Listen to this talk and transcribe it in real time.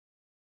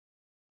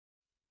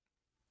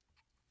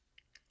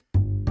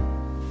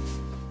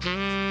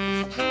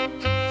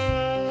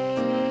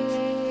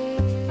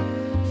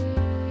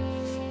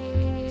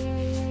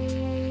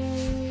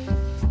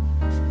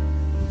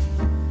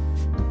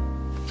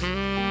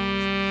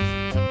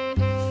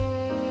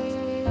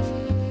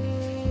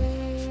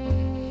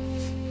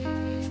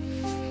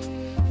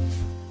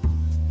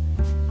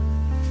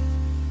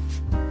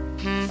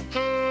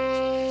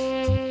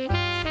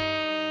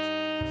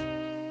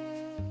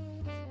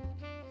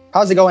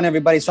How's it going,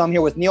 everybody? So I'm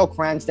here with Neal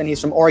Cranston. He's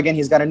from Oregon.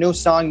 He's got a new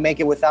song, Make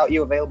It Without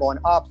You, available on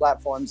all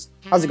platforms.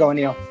 How's it going,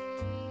 Neal?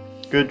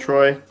 Good,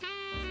 Troy.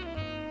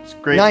 It's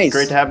great. Nice.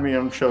 Great to have me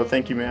on the show.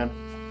 Thank you, man.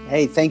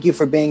 Hey, thank you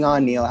for being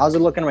on, Neal. How's it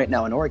looking right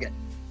now in Oregon?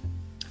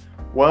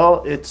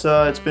 Well, it's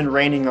been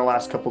raining the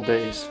last couple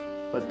days,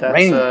 but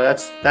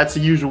that's the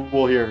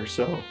usual here.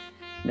 So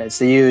that's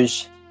the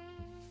usual.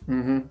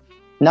 Mm-hmm.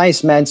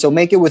 Nice, man. So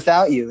Make It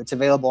Without You. It's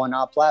available on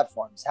all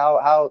platforms.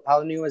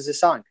 How new is this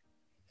song?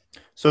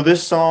 So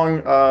this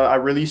song I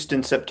released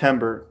in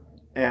September,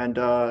 and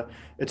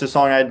it's a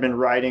song I had been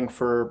writing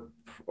for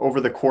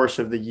over the course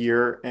of the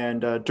year.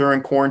 And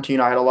during quarantine,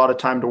 I had a lot of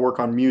time to work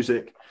on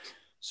music.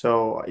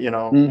 So,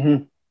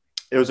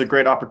 It was a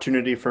great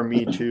opportunity for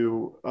me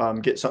to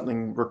get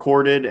something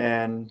recorded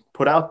and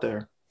put out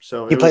there.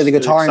 So you play the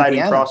guitar an exciting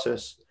and piano?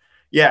 Process.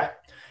 Yeah,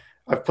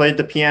 I've played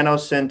the piano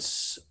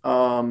since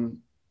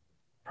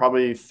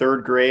probably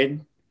third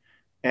grade,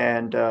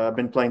 and I've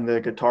been playing the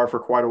guitar for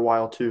quite a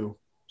while too.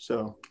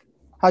 So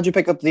how'd you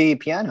pick up the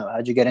piano?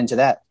 How'd you get into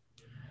that?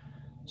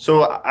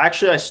 So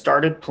actually I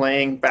started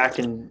playing back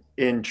in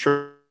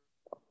church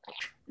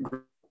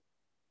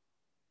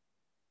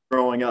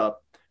growing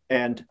up,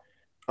 and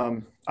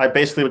I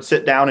basically would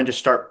sit down and just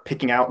start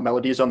picking out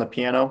melodies on the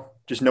piano,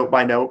 just note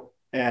by note,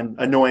 and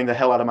annoying the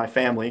hell out of my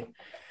family.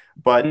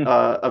 But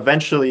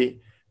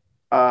eventually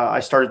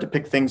I started to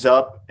pick things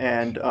up,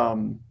 and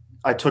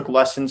I took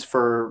lessons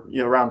for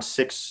around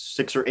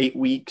six or 8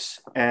 weeks,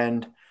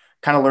 and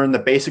kind of learned the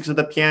basics of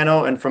the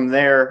piano. And from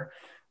there,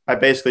 I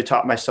basically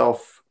taught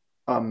myself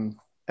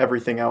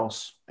everything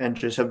else, and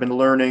just have been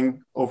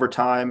learning over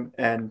time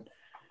and,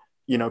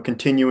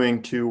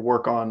 continuing to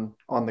work on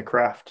the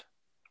craft.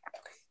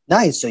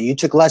 Nice. So you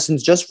took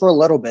lessons just for a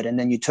little bit, and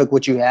then you took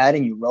what you had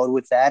and you rode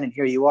with that. And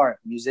here you are,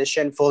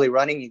 musician, fully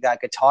running. You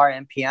got guitar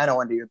and piano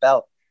under your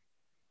belt.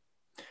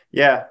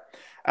 Yeah.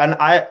 And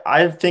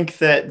I think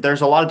that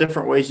there's a lot of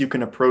different ways you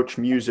can approach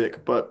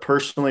music, but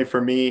personally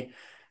for me,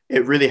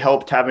 it really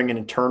helped having an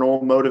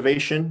internal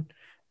motivation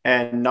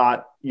and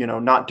not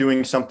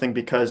doing something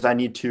because I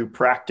need to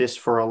practice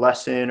for a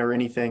lesson or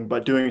anything,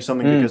 but doing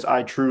something because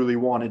I truly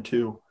wanted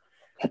to,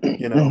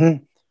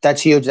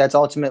 That's huge. That's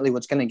ultimately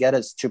what's going to get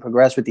us to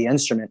progress with the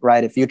instrument,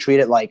 right? If you treat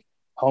it like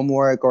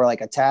homework or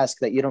like a task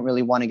that you don't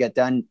really want to get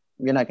done,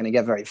 you're not going to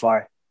get very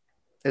far.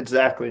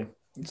 Exactly.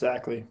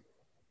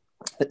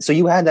 So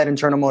you had that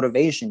internal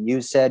motivation.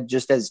 You said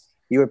just as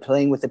you were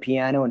playing with the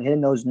piano and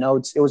hitting those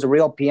notes, it was a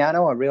real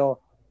piano, a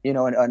real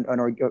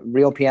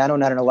piano,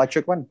 not an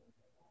electric one.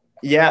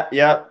 Yeah.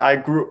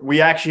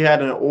 We actually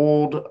had an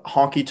old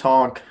honky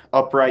tonk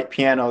upright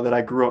piano that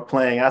I grew up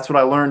playing. That's what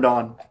I learned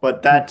on.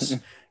 But that's,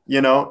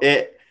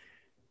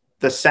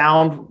 the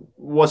sound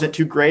wasn't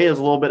too great. It was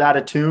a little bit out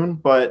of tune,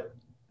 but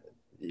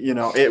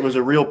it was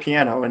a real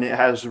piano and it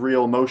has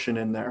real emotion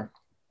in there.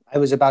 I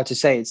was about to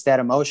say, it's that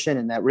emotion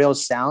and that real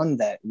sound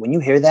that when you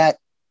hear that,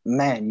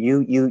 man,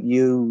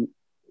 you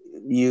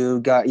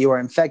were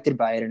infected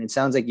by it, and it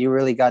sounds like you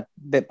really got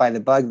bit by the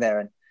bug there,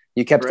 and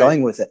you kept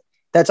going with it.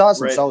 That's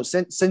awesome. Right. So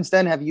since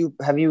then, have you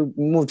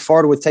moved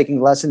forward with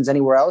taking lessons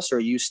anywhere else, or are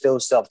you still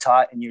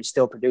self-taught and you're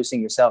still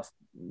producing yourself?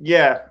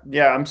 Yeah.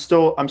 I'm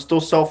still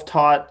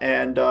self-taught,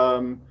 and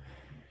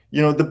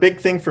the big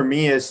thing for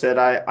me is that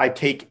I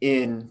take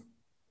in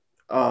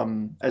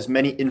as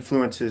many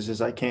influences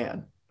as I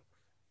can,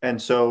 and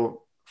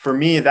so for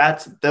me,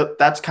 that's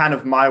kind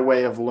of my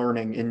way of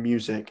learning in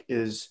music.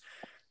 Is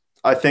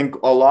I think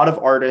a lot of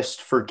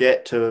artists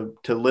forget to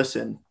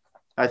listen.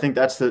 I think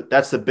that's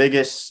the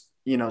biggest,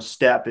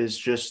 step, is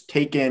just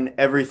take in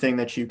everything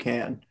that you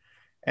can.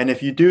 And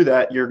if you do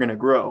that, you're going to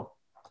grow,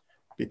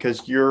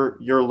 because you're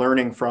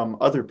learning from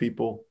other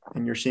people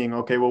and you're seeing,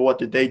 okay, well, what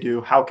did they do?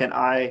 How can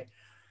I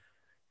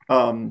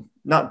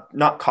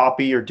not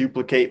copy or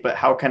duplicate, but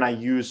how can I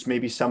use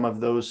maybe some of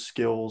those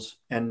skills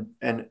and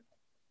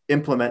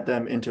implement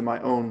them into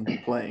my own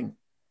playing?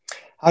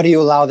 How do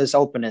you allow this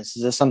openness?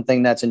 Is this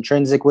something that's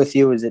intrinsic with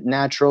you? Is it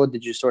natural?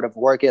 Did you sort of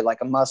work it like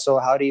a muscle?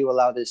 How do you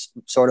allow this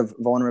sort of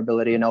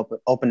vulnerability and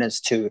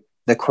openness to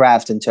the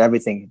craft and to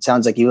everything? It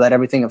sounds like you let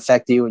everything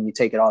affect you and you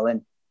take it all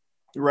in.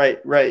 Right.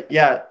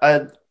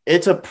 Yeah.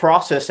 It's a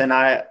process, and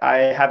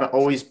I haven't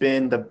always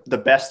been the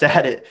best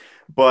at it,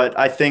 but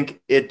I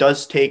think it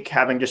does take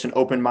having just an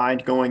open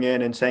mind going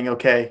in and saying,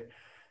 okay,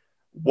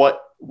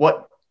 what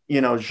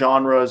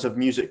genres of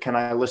music can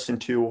I listen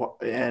to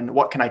and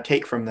what can I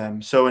take from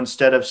them? So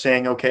instead of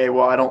saying, okay,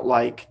 well, I don't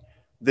like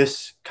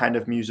this kind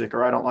of music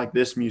or I don't like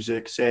this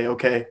music, say,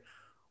 okay,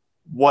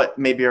 what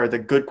maybe are the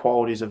good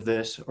qualities of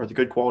this or the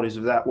good qualities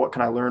of that. What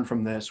can I learn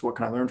from this? What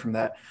can I learn from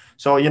that?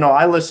 So,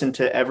 I listen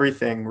to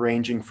everything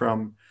ranging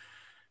from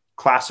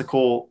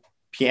classical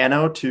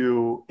piano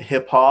to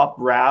hip hop,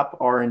 rap,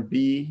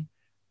 R&B,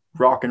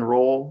 rock and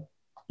roll,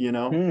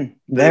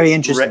 Very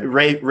interesting.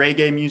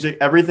 reggae music,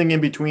 everything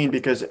in between,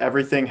 because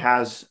everything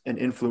has an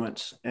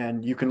influence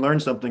and you can learn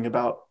something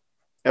about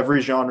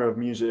every genre of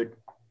music.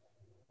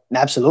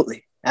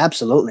 Absolutely.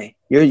 Absolutely.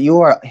 You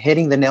are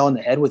hitting the nail on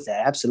the head with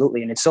that.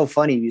 Absolutely. And it's so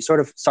funny. You sort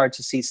of start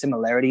to see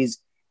similarities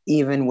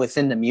even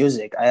within the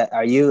music.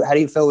 How do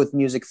you feel with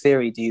music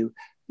theory? Do you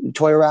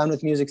toy around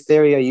with music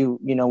theory? Are you,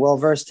 well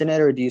versed in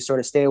it, or do you sort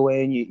of stay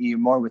away and you're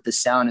more with the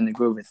sound and the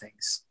groove of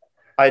things?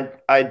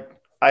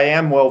 I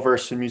am well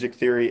versed in music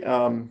theory,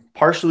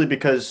 partially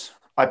because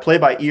I play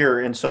by ear,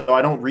 and so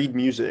I don't read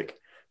music.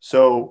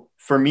 So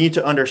for me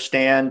to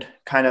understand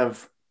kind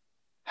of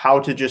how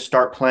to just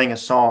start playing a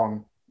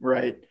song,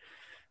 right,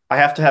 I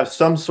have to have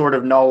some sort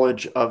of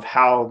knowledge of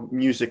how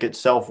music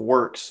itself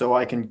works so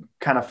I can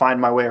kind of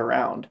find my way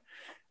around.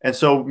 And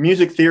so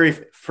music theory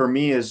for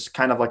me is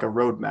kind of like a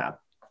roadmap,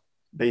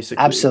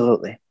 basically.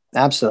 Absolutely.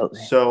 Absolutely.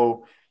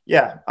 So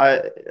yeah,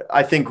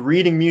 I think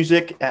reading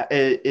music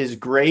is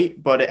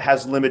great, but it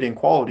has limiting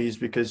qualities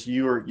because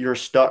you're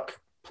stuck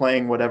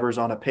playing whatever's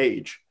on a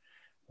page,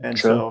 and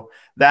True. so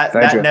that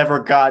Very that true. never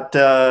got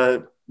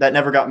uh, that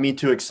never got me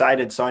too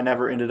excited. So I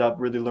never ended up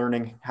really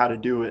learning how to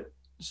do it.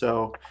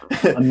 So,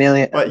 A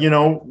million. but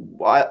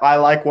I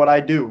like what I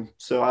do,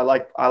 so I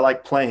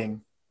like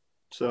playing.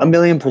 A So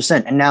million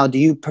percent. And now, do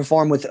you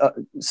perform with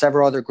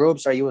several other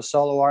groups? Are you a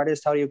solo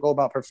artist? How do you go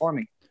about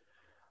performing?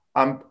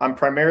 I'm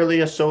primarily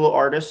a solo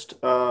artist.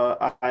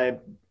 I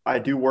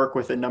do work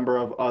with a number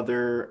of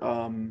other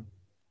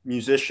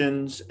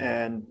musicians,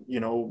 and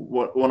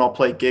when I'll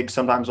play gigs,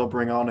 sometimes I'll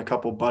bring on a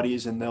couple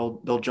buddies, and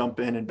they'll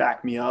jump in and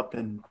back me up,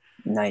 and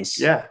Nice.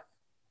 yeah.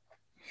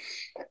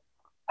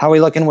 How are we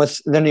looking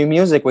with the new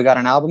music? We got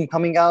an album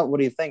coming out. What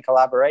do you think?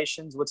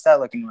 Collaborations? What's that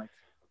looking like?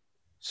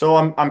 So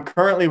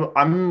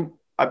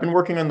I've been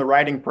working on the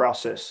writing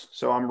process.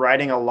 So I'm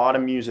writing a lot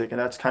of music, and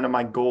that's kind of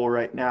my goal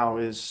right now.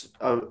 Is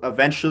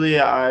eventually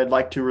I'd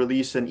like to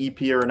release an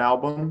EP or an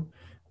album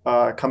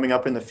coming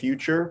up in the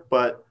future.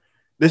 But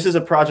this is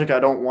a project I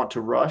don't want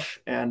to rush,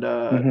 and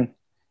Mm-hmm.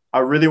 I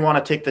really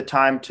want to take the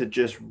time to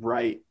just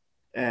write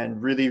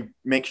and really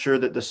make sure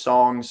that the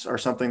songs are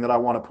something that I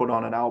want to put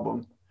on an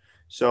album.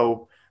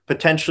 So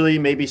potentially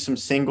maybe some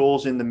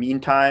singles in the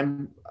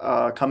meantime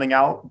coming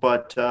out,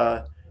 but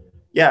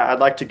yeah, I'd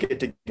like to get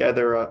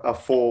together a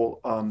full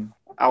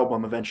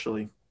album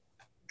eventually.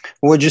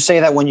 Would you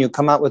say that when you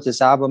come out with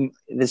this album,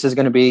 this is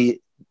going to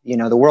be,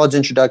 the world's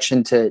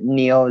introduction to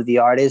Neal, the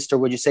artist, or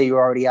would you say you're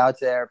already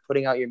out there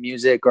putting out your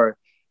music, or,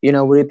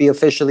 would it be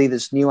officially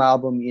this new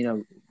album?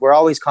 We're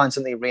always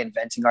constantly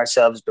reinventing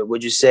ourselves, but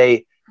would you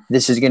say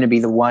this is going to be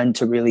the one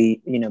to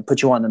really,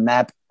 put you on the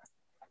map?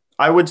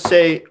 I would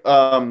say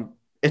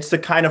it's the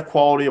kind of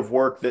quality of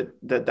work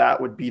that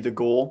would be the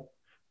goal.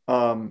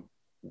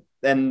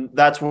 And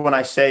that's when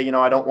I say,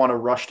 I don't want to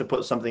rush to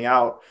put something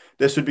out.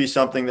 This would be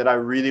something that I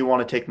really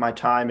want to take my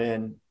time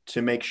in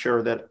to make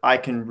sure that I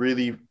can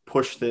really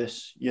push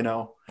this,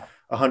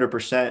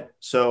 100%.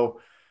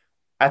 So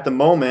at the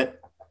moment,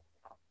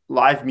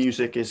 live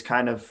music is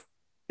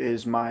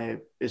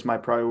my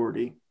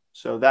priority.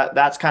 So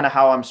that's kind of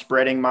how I'm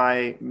spreading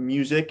my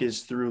music,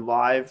 is through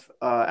live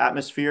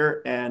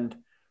atmosphere. And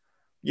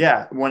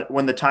yeah,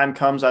 when the time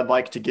comes, I'd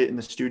like to get in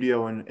the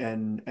studio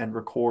and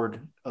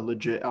record a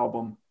legit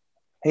album.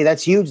 Hey,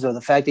 that's huge though.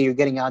 The fact that you're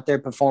getting out there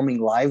performing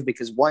live,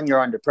 because one, you're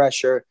under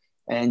pressure,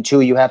 and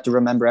two, you have to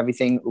remember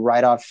everything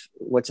right off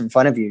what's in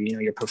front of you. You're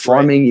Right.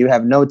 performing, you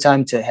have no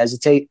time to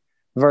hesitate.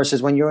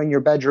 Versus when you're in your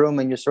bedroom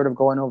and you're sort of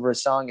going over a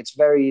song, it's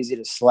very easy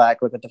to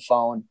slack, look at the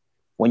phone.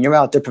 When you're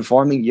out there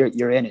performing,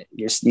 you're in it.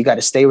 You got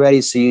to stay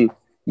ready, so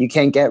you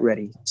can't get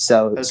ready.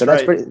 So That's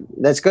that's right.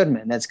 that's good,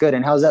 man. That's good.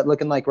 And how's that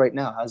looking like right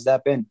now? How's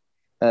that been?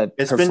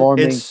 It's been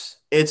Performing. it's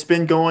it's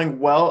been going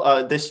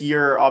well. This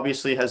year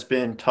obviously has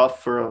been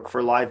tough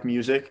for live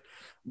music,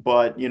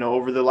 but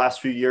over the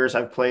last few years,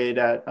 I've played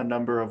at a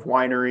number of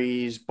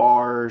wineries,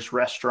 bars,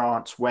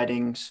 restaurants,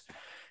 weddings,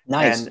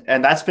 Nice.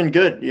 and that's been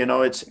good.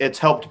 It's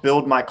helped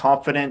build my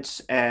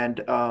confidence and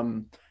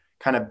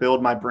kind of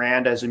build my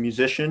brand as a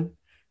musician.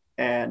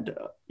 And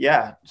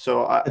yeah,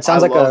 so I, It I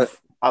sounds like a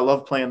love I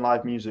love playing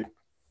live music.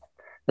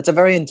 That's a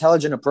very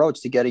intelligent approach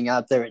to getting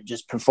out there and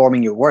just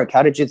performing your work.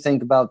 How did you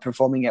think about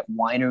performing at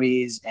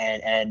wineries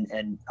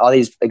and all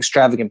these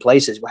extravagant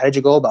places? How did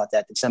you go about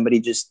that? Did somebody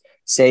just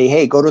say,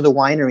 "Hey, go to the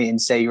winery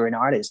and say you're an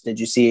artist"? Did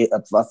you see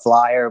a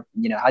flyer?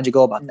 How'd you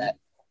go about that?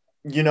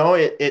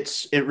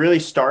 It really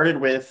started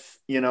with,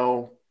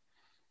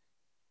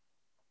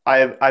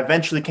 I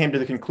eventually came to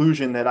the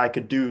conclusion that I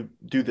could do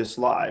this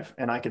live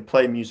and I could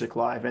play music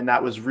live, and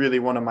that was really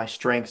one of my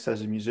strengths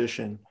as a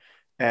musician.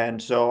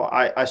 And so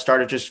I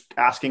started just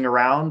asking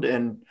around,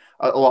 and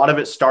a lot of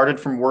it started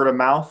from word of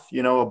mouth.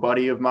 A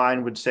buddy of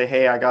mine would say,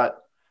 "Hey, I got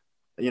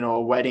a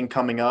wedding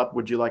coming up.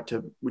 Would you like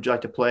to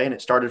play? And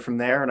it started from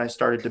there. And I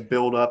started to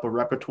build up a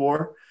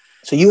repertoire.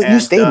 So you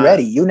And stayed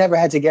ready. You never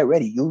had to get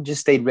ready. You just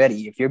stayed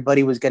ready. If your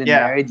buddy was getting yeah,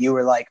 married, you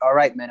were like, all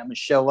right, man, I'm gonna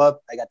show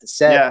up. I got the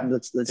set. yeah,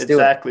 Let's do it.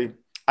 exactly.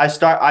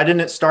 I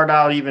didn't start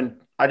out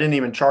I didn't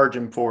even charge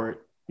him for it.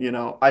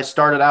 I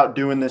started out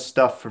doing this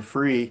stuff for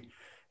free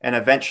and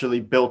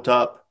eventually built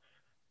up,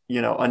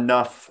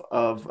 enough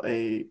of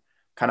a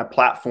kind of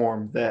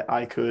platform that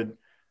I could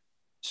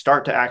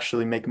start to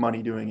actually make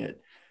money doing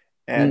it.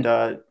 And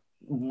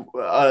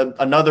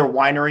another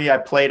winery I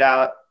played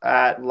out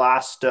at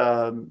last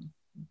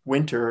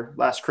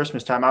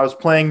Christmas time, I was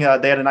playing,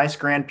 they had a nice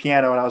grand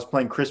piano and I was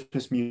playing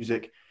Christmas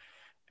music.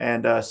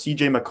 And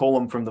CJ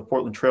McCollum from the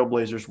Portland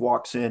Trailblazers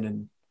walks in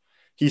and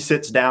he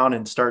sits down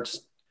and starts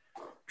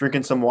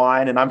drinking some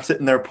wine. And I'm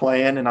sitting there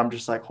playing and I'm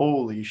just like,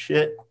 holy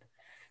shit.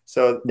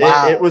 So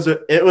wow. it was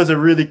a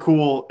really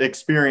cool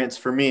experience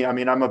for me. I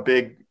mean, I'm a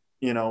big,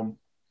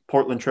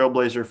 Portland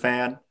Trailblazer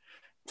fan.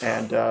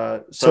 And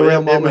so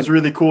it was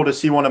really cool to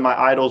see one of my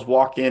idols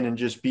walk in and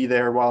just be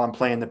there while I'm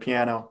playing the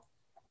piano.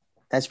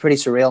 That's pretty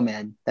surreal,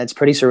 man. That's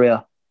pretty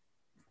surreal.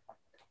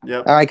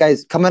 Yep. All right,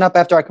 guys, coming up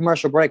after our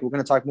commercial break, we're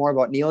going to talk more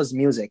about Neal's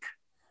music.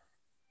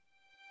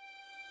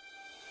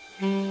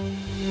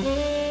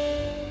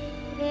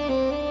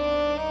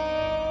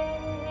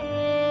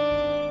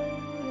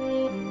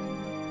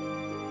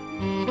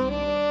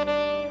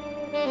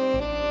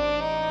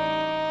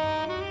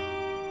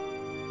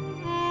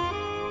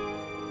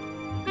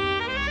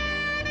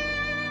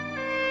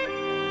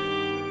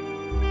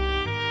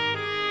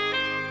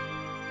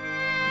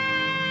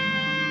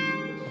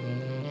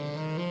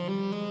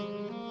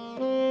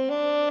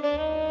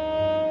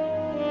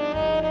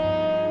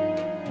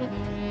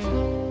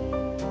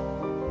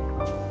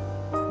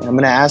 I'm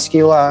going to ask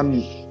you a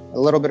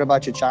little bit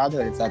about your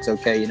childhood, if that's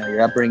okay.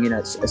 Your upbringing,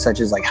 such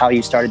as like how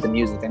you started the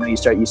music. I know you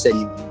said you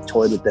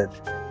toyed with the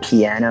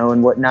piano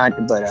and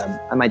whatnot, but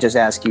I might just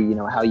ask you,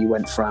 how you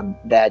went from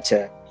that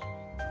to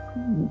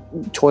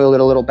toil it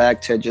a little back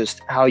to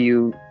just how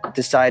you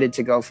decided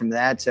to go from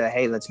that to,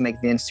 hey, let's make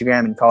the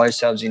Instagram and call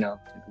ourselves,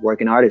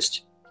 working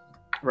artists.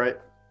 Right.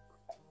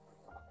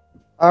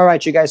 All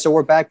right, you guys. So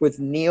we're back with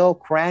Neal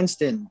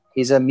Cranston.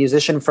 He's a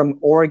musician from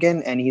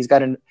Oregon, and he's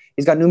got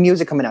new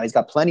music coming out. He's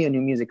got plenty of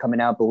new music coming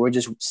out, but we're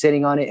just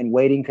sitting on it and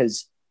waiting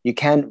because you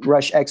can't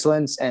rush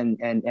excellence.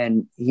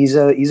 And he's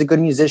a good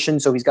musician,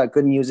 so he's got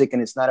good music,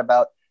 and it's not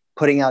about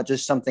putting out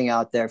just something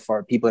out there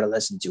for people to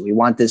listen to. We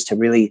want this to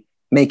really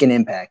make an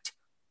impact.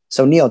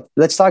 So Neal,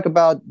 let's talk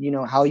about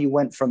how you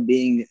went from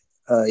being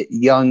a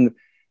young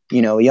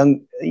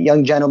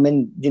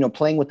gentleman,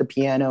 playing with the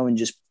piano and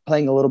just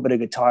playing a little bit of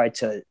guitar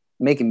to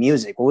making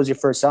music. What was your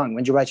first song?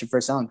 When did you write your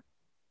first song?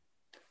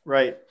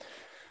 Right.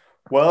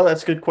 Well,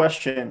 that's a good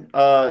question.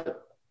 The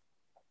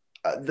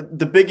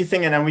big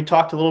thing, and then we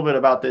talked a little bit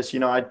about this,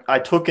 I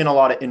took in a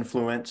lot of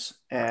influence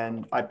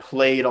and I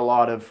played a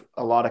lot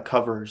of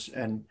covers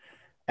and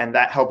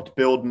that helped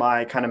build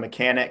my kind of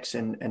mechanics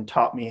and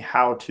taught me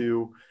how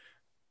to,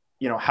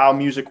 how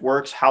music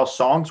works, how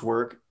songs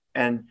work,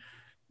 and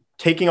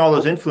taking all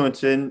those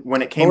influence in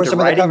when it came to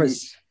writing.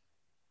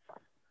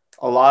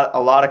 A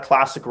lot of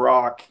classic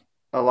rock,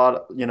 a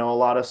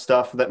lot of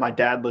stuff that my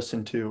dad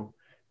listened to.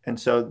 And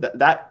so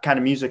that kind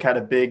of music had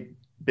a big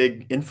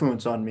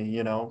influence on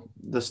me,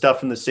 the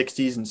stuff in the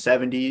 60s and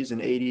 70s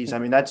and 80s. I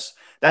mean,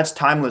 that's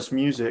timeless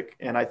music.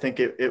 And I think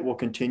it will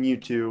continue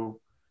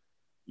to,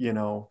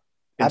 inspire,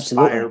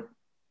 absolutely.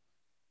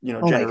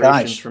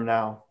 Generations from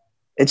now.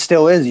 It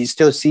still is. You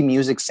still see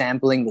music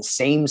sampling the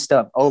same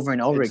stuff over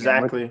and over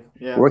again. Exactly.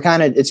 Yeah.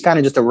 It's kind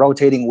of just a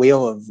rotating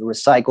wheel of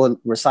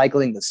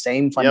recycling the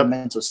same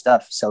fundamental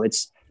stuff. So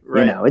it's,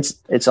 right.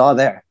 It's all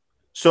there.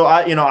 So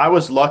I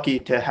was lucky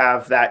to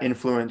have that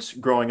influence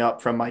growing up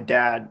from my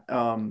dad.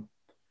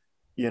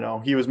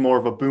 He was more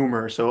of a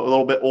boomer, so a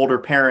little bit older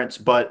parents,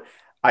 but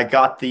I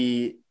got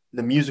the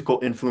musical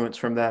influence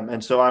from them.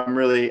 And so I'm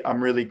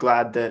really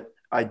glad that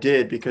I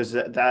did, because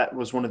that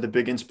was one of the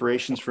big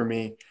inspirations for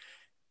me.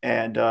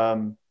 And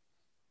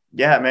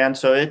yeah, man.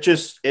 So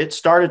it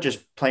started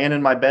just playing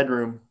in my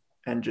bedroom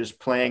and just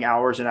playing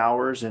hours and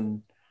hours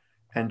and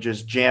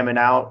just jamming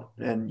out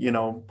and,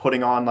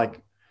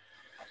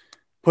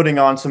 putting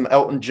on some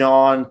Elton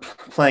John,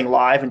 playing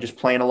live and just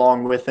playing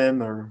along with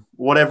him or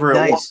whatever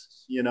it was,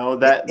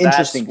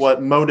 that's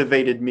what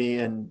motivated me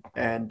and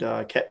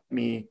kept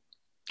me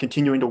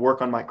continuing to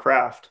work on my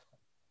craft.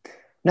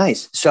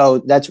 Nice. So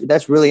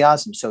that's really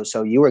awesome.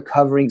 So you were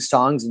covering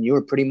songs and you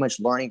were pretty much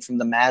learning from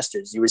the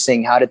masters. You were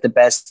saying, how did the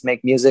best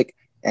make music?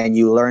 And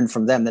you learned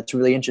from them. That's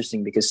really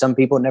interesting, because some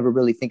people never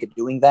really think of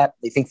doing that.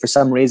 They think for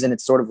some reason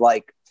it's sort of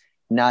like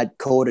not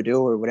cool to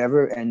do or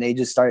whatever. And they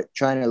just start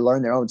trying to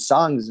learn their own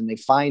songs. And they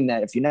find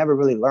that if you never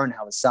really learn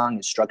how a song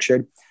is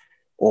structured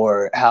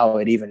or how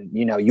it even,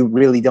 you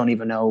really don't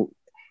even know,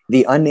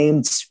 the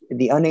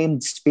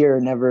unnamed spear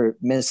never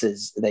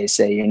misses, they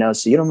say,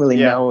 so you don't really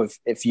know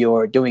if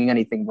you're doing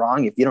anything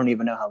wrong, if you don't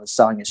even know how a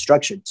song is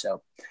structured.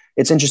 So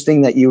it's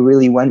interesting that you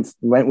really went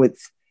with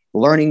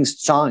learning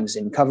songs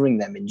and covering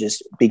them and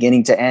just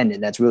beginning to end.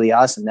 And that's really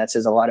awesome. That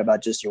says a lot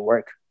about just your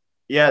work.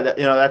 Yeah,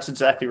 that's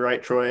exactly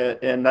right, Troy.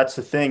 And that's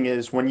the thing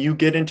is when you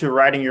get into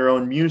writing your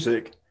own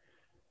music,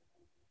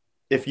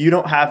 if you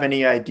don't have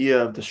any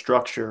idea of the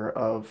structure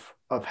of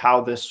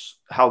how this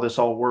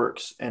all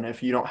works, and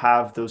if you don't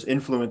have those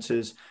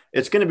influences,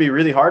 it's going to be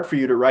really hard for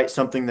you to write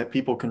something that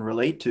people can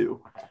relate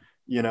to,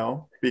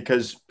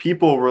 because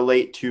people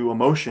relate to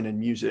emotion in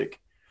music.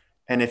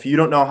 And if you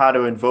don't know how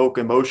to invoke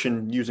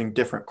emotion using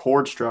different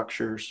chord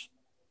structures,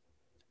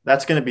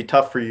 that's going to be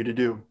tough for you to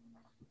do.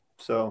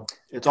 So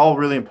it's all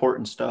really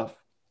important stuff.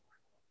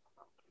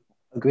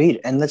 Agreed.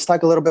 And let's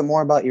talk a little bit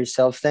more about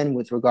yourself then,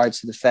 with regards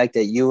to the fact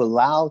that you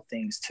allow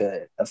things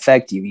to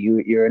affect you.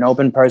 You're an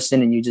open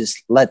person and you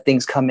just let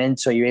things come in,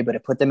 so you're able to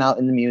put them out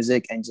in the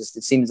music, and just,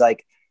 it seems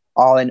like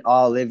all in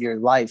all, live your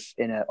life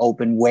in an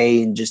open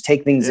way and just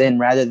take things in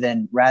rather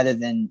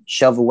than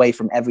shove away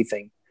from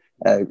everything,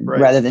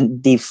 rather than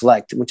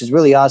deflect, which is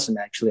really awesome.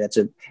 Actually,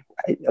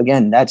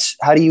 that's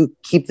how do you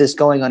keep this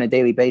going on a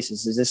daily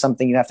basis? Is this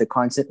something you have to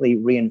constantly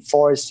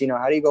reinforce?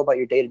 How do you go about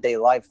your day-to-day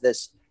life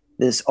this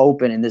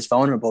open and this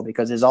vulnerable?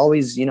 Because there's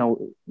always,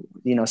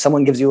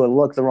 someone gives you a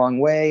look the wrong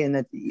way, and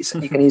that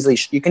you can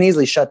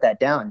easily shut that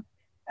down.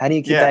 How do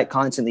you keep that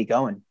constantly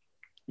going?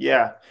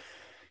 Yeah.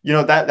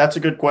 That's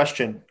a good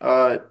question.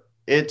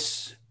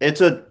 It's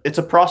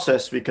a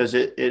process, because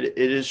it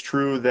is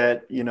true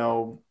that,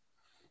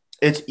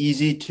 it's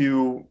easy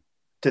to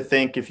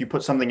think if you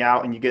put something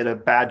out and you get a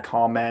bad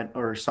comment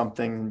or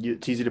something,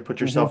 it's easy to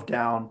put yourself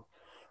down.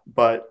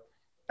 But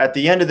at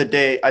the end of the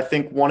day, I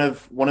think one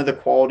of the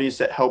qualities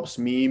that helps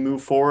me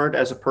move forward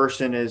as a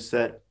person is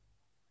that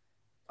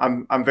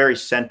I'm very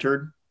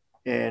centered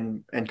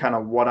in kind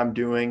of what I'm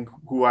doing,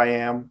 who I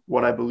am,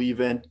 what I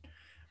believe in.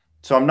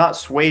 So I'm not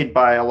swayed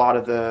by a lot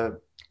of the,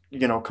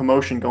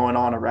 commotion going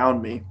on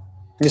around me.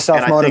 You're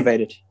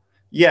self-motivated.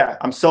 Yeah,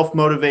 I'm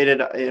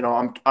self-motivated.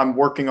 I'm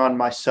working on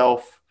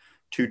myself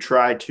to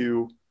try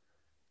to,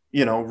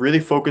 really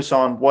focus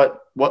on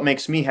what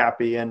makes me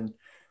happy. And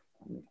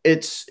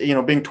it's,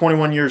 being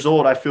 21 years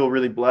old, I feel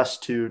really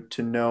blessed to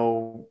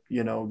know,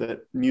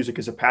 that music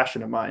is a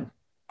passion of mine.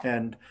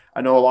 And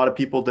I know a lot of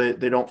people that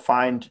they don't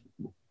find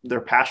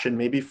their passion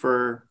maybe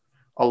for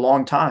a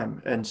long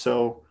time. And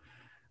so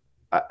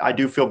I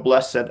do feel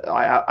blessed that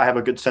I have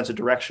a good sense of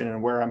direction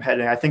and where I'm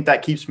heading. I think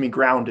that keeps me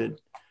grounded.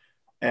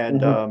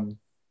 And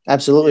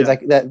absolutely,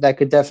 that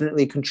could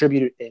definitely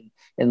contribute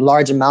in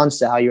large amounts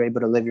to how you're able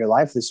to live your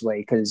life this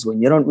way. Because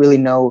when you don't really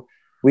know,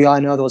 we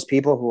all know those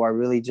people who are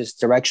really just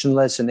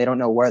directionless and they don't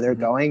know where they're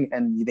going,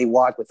 and they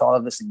walk with all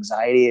of this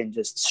anxiety and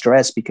just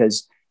stress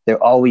because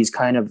they're always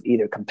kind of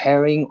either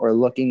comparing or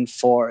looking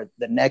for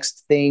the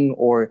next thing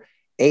or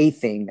a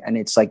thing. And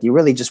it's like, you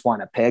really just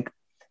want to pick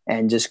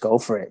and just go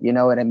for it. You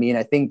know what I mean?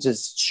 I think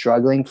just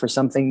struggling for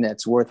something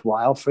that's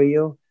worthwhile for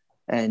you,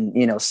 and,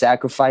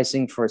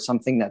 sacrificing for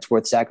something that's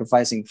worth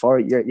sacrificing for,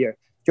 you're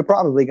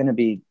probably going to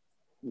be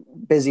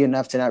busy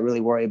enough to not really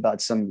worry about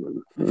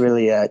some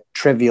really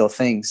trivial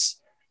things.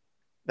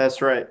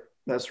 That's right.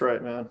 That's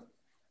right, man.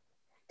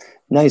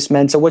 Nice,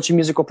 man. So what's your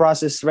musical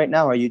process right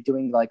now? Are you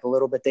doing like a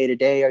little bit day to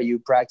day? Are you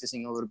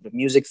practicing a little bit of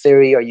music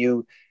theory? Are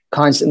you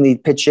constantly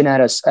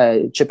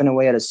chipping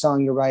away at a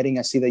song you're writing?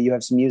 I see that you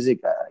have some music,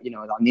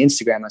 on the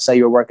Instagram. I saw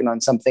you were working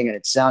on something and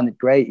it sounded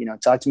great.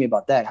 Talk to me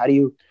about that. How do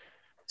you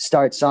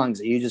start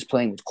songs? Are you just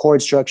playing with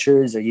chord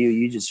structures? Are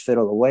you just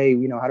fiddle away?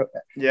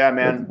 Yeah,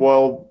 man.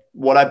 Well,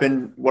 what I've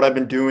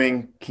been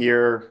doing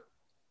here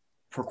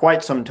for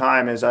quite some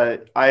time is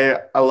I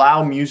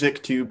allow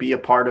music to be a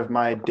part of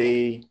my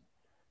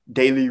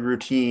daily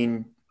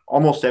routine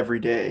almost every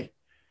day.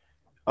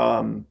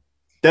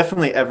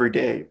 Definitely every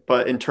day,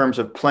 but in terms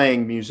of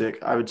playing music,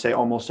 I would say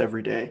almost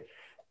every day.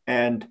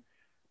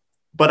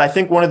 But I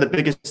think one of the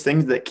biggest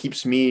things that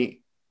keeps me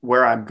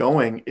where I'm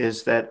going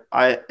is that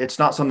it's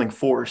not something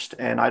forced,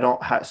 and I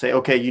don't say,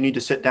 okay, you need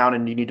to sit down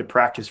and you need to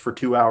practice for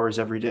 2 hours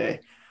every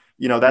day.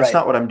 That's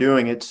not what I'm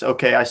doing. It's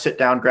okay. I sit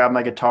down, grab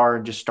my guitar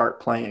and just start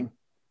playing,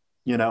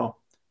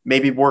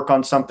 maybe work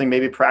on something,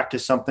 maybe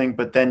practice something,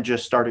 but then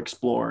just start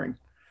exploring.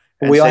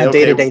 We all have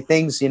day-to-day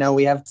things,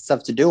 we have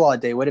stuff to do all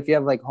day. What if you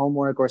have like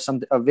homework or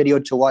a video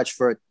to watch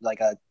for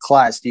like a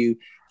class? Do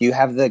you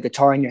have the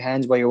guitar in your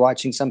hands while you're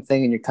watching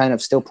something and you're kind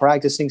of still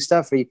practicing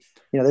stuff? Or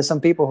there's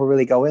some people who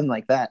really go in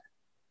like that.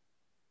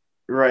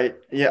 Right.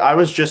 Yeah. I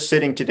was just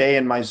sitting today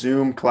in my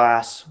Zoom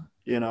class,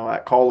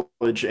 at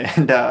college,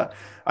 and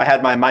I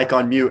had my mic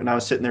on mute and I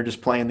was sitting there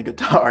just playing the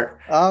guitar.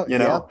 Oh,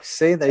 yeah.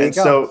 See, there you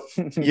go.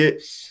 So,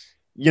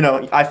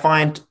 I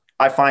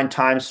find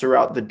times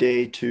throughout the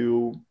day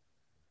to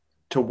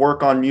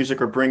work on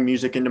music or bring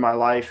music into my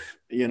life,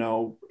 in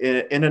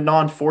a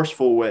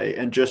non-forceful way.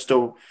 And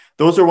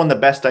those are when the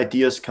best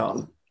ideas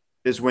come,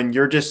 is when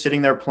you're just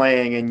sitting there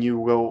playing and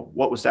you go,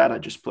 what was that I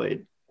just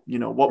played?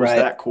 What was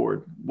that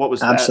chord? What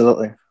was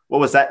Absolutely. What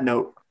was that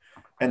note?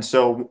 And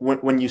so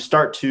when you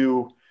start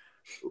to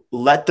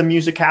let the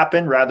music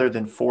happen rather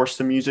than force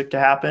the music to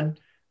happen,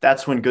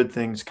 that's when good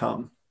things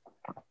come.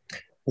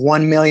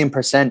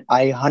 1,000,000%.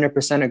 I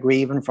 100%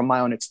 agree, even from my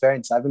own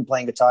experience. I've been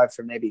playing guitar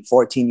for maybe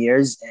 14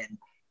 years. And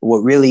what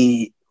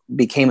really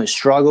became a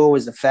struggle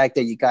was the fact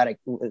that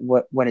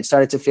when it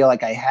started to feel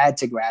like I had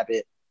to grab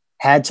it,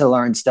 had to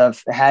learn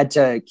stuff, had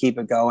to keep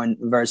it going,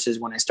 versus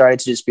when I started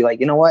to just be like,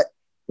 you know what?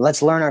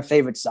 Let's learn our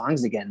favorite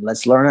songs again.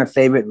 Let's learn our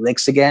favorite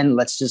licks again.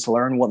 Let's just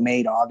learn what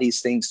made all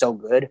these things so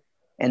good,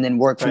 and then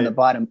work from the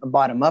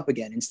bottom up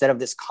again, instead of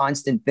this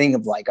constant thing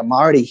of like, I'm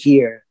already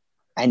here.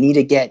 I need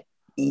to get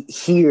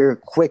here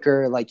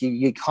quicker. Like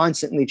you're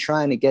constantly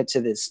trying to get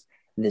to this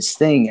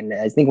thing. And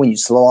I think when you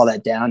slow all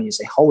that down, you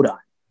say, hold on,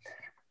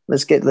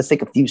 let's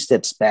take a few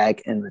steps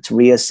back and let's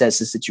reassess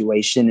the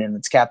situation and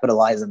let's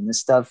capitalize on this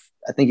stuff.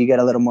 I think you get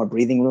a little more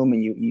breathing room,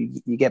 and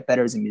you get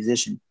better as a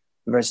musician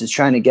versus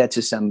trying to get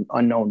to some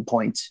unknown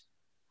point.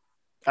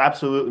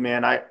 Absolutely,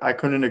 man. I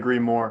couldn't agree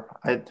more.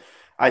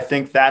 I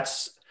think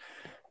that's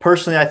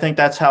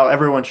how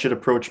everyone should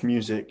approach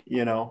music.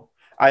 You know,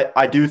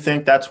 I do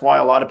think that's why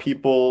a lot of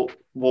people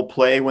will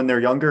play when they're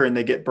younger and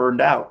they get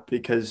burned out,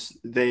 because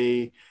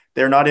they're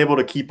not able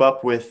to keep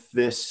up with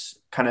this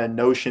kind of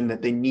notion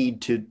that they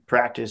need to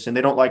practice, and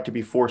they don't like to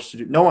be forced to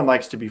do. No one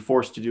likes to be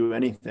forced to do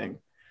anything,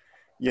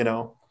 you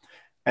know?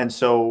 And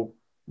so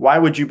why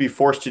would you be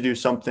forced to do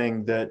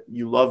something that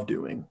you love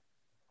doing?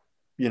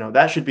 You know,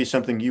 that should be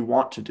something you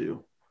want to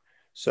do.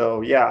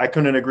 So yeah, I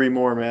couldn't agree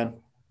more, man.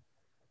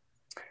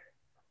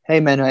 Hey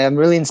man, I am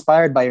really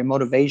inspired by your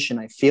motivation.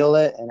 I feel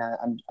it, and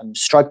I'm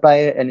struck by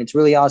it, and it's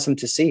really awesome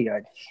to see.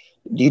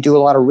 Do you do a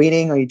lot of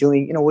reading? Are you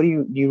doing, what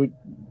do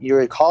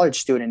you're a college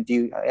student.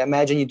 I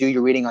imagine you do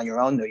your reading on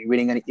your own though? You're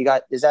reading,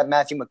 is that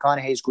Matthew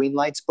McConaughey's Green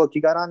Lights book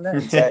you got on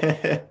there?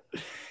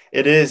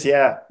 It is.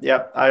 Yeah.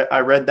 Yeah. I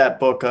read that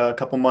book a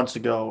couple months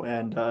ago,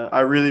 and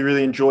I really,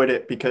 really enjoyed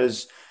it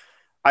because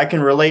I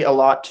can relate a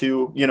lot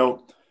to,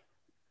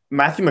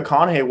 Matthew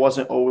McConaughey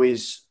wasn't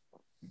always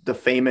the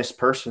famous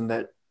person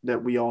that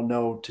we all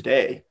know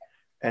today.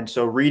 And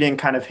so reading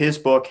kind of his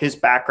book, his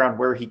background,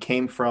 where he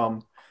came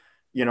from,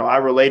 I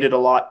related a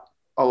lot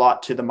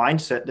to the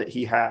mindset that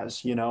he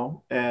has,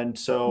 and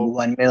so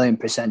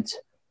 1,000,000%.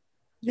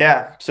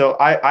 Yeah. So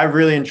I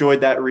really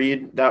enjoyed that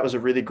read. That was a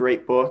really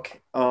great book.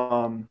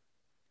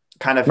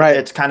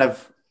 It's kind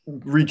of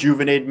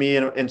rejuvenated me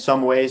in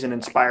some ways and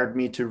inspired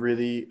me to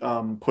really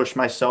push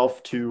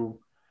myself to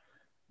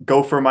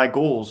go for my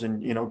goals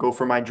and, go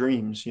for my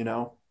dreams,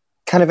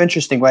 Kind of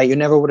interesting, right? You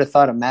never would have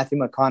thought a Matthew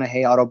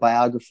McConaughey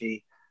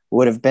autobiography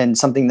would have been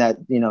something that,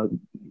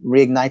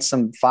 reignites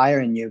some fire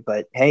in you.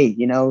 But hey,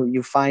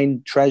 you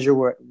find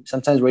treasure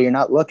sometimes where you're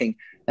not looking.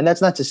 And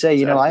that's not to say,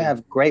 Exactly. I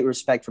have great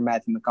respect for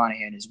Matthew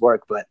McConaughey and his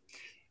work, but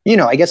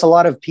I guess a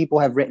lot of people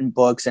have written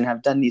books and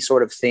have done these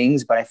sort of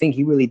things, but I think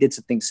he really did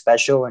something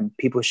special and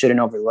people shouldn't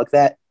overlook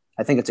that.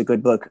 I think it's a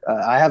good book.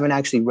 I haven't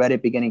actually read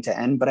it beginning to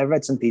end, but I've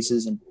read some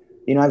pieces, and,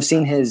 I've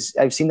seen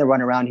the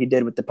run around he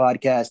did with the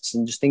podcasts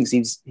and just things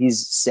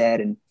he's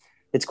said. And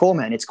it's cool,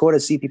 man. It's cool to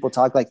see people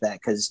talk like that,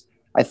 because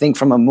I think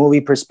from a movie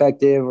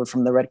perspective or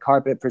from the red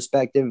carpet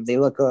perspective, they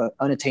look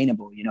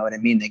unattainable. You know what I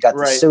mean? They got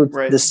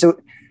the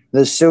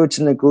suits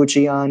and the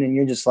Gucci on, and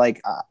you're just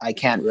like, I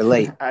can't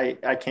relate.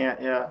 I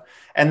can't. Yeah.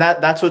 And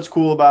that's what's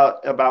cool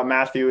about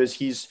Matthew is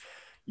he's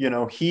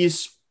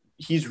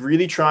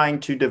really trying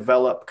to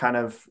develop kind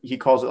of, he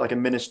calls it like a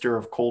minister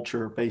of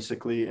culture,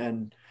 basically.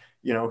 And,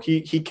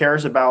 he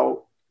cares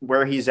about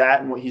where he's at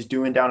and what he's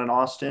doing down in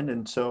Austin.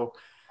 And so,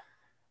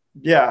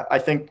 yeah, I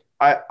think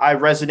I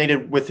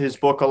resonated with his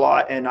book a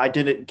lot, and I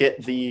didn't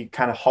get the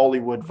kind of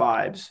Hollywood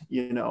vibes,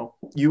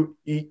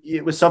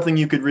 it was something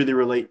you could really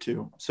relate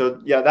to. So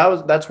yeah,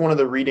 that's one of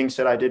the readings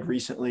that I did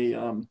recently.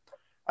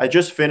 I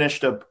just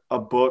finished a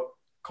book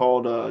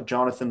called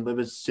Jonathan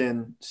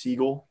Livingston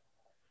Seagull.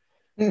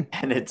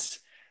 And it's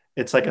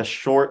like a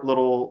short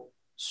little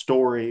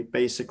story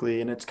basically.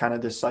 And it's kind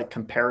of this like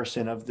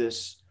comparison of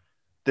this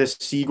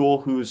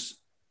seagull who's,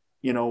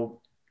 kind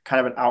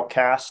of an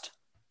outcast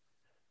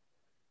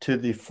to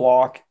the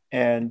flock.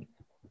 And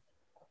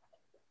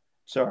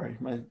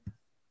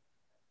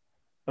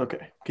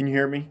okay. Can you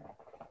hear me?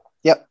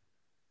 Yep.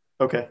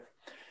 Okay.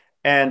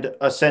 And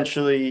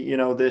essentially,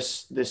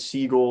 this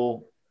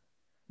seagull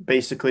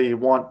basically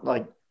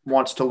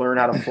wants to learn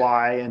how to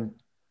fly, and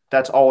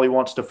that's all he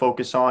wants to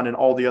focus on. And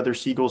all the other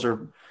seagulls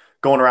are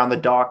going around the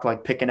dock,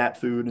 like picking at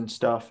food and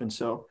stuff. And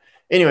so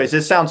anyways,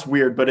 it sounds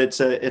weird, but it's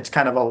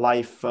kind of a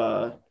life,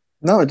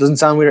 no, it doesn't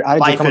sound weird. How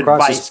did you come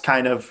across this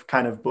kind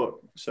of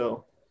book?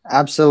 So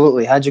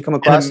absolutely. How'd you come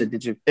across it?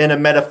 Did you in a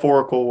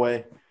metaphorical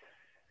way?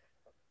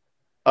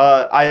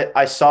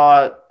 I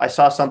saw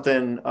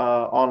something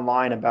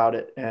online about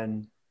it,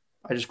 and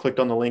I just clicked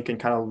on the link and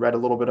kind of read a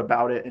little bit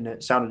about it, and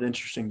it sounded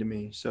interesting to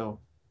me. So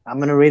I'm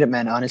gonna read it,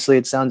 man. Honestly,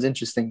 it sounds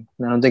interesting.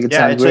 I don't think it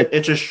sounds weird.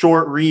 It's a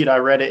short read. I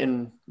read it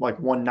in like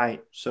one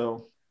night, so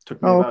it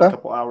took me about a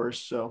couple hours.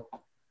 So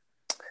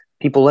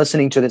people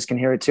listening to this can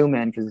hear it too,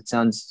 man, because it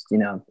sounds,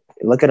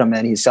 look at him,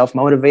 man. He's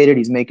self-motivated.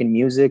 He's making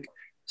music.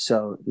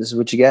 So this is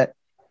what you get.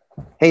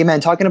 Hey,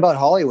 man, talking about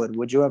Hollywood,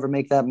 would you ever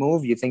make that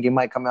move? You think you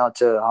might come out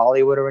to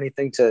Hollywood or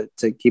anything to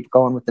keep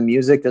going with the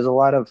music? There's a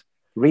lot of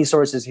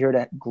resources here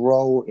to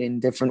grow in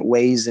different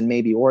ways than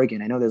maybe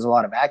Oregon. I know there's a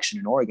lot of action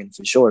in Oregon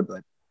for sure,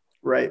 but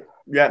Right.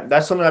 Yeah,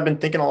 that's something I've been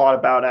thinking a lot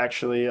about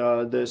actually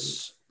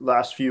this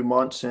last few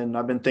months. And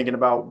I've been thinking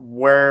about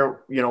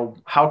where,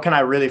 how can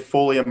I really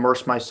fully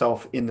immerse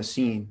myself in the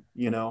scene,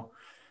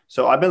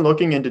 So I've been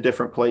looking into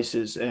different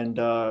places and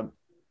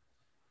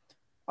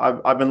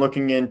I've been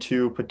looking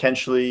into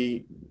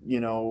potentially,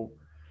 the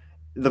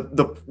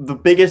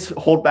biggest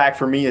holdback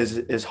for me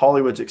is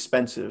Hollywood's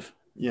expensive,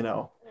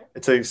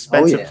 It's an oh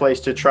expensive yeah. place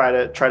to try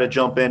to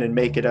jump in and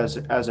make it as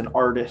an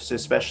artist,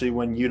 especially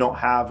when you don't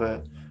have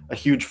a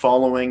huge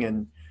following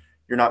and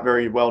you're not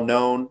very well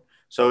known.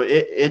 So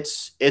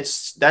it's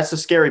that's the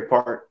scary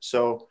part.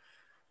 So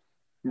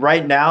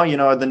right now,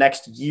 the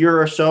next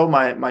year or so,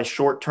 my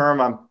short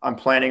term, I'm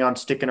planning on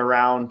sticking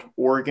around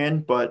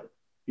Oregon, but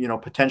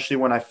potentially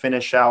when I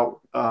finish out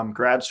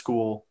grad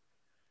school,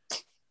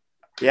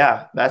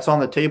 yeah, that's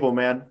on the table,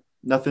 man.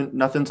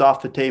 Nothing's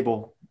off the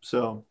table.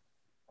 So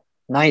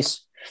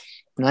Nice.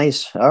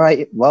 Nice. All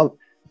right. Well,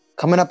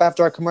 coming up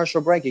after our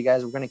commercial break, you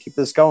guys, we're going to keep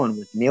this going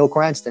with Neal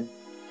Cranston.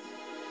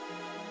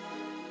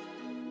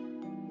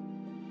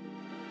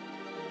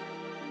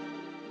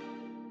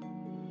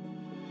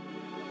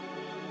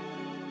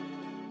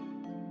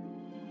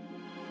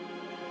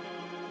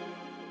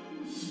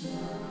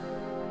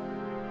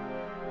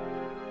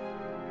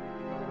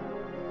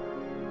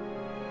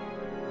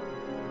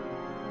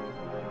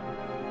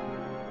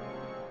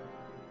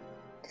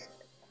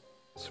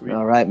 sweet.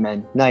 All right,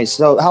 man. Nice.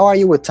 So, how are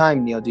you with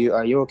time, Neal?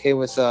 Are you okay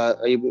with?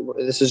 Are you?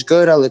 This is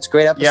good. It's a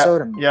great Yeah,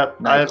 episode. yeah.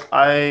 Nice.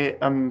 I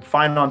am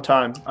fine on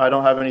time. I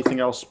don't have anything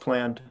else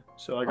planned,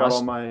 so I got all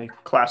Awesome. my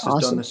classes done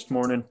Awesome. this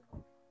morning.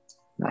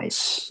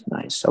 Nice.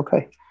 Nice.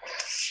 Okay.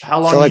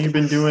 How So, long have you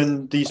been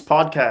doing these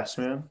podcasts,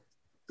 man?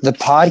 the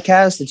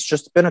podcast, it's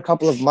just been a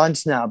couple of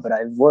months now, but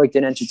I've worked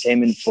in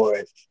entertainment for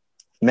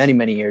many,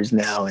 many years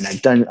now, and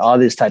I've done all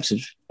these types of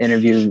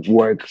interview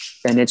work,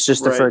 and it's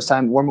just the Right. first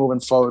time we're moving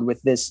forward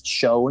with this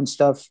show and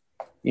stuff.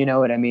 You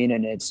know what I mean?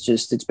 And it's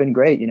been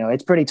great.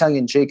 It's pretty tongue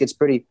in cheek. It's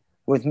pretty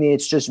with me.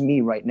 It's just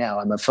me right now.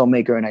 I'm a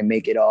filmmaker, and I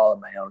make it all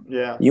on my own.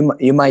 Yeah.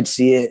 You might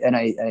see it, and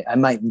I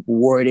might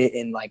word it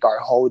in like our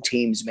whole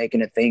team's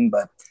making a thing,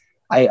 but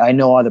I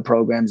know all the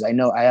programs. I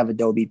know I have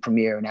Adobe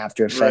Premiere and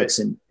After Effects,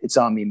 Right. and it's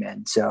on me,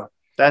 man. So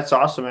That's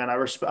awesome, man. I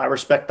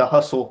respect the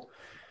hustle,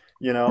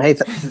 hey,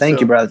 thank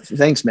you, So brother.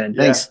 Thanks, man.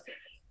 yeah. Thanks.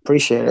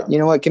 Appreciate it. Yeah. You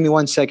know what? Give me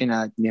 1 second,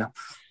 Neal.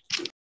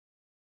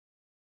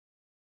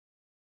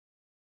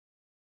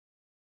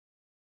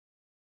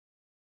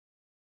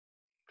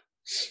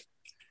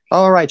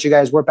 All right, you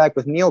guys, we're back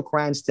with Neal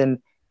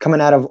Cranston coming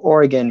out of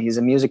Oregon. He's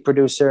a music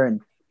producer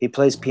and he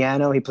plays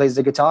piano. He plays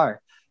the guitar.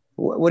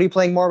 What are you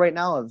playing more right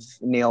now, of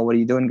Neal? What are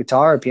you doing,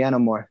 guitar or piano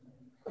more?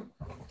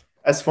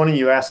 That's funny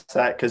you asked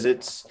that because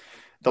it's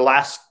the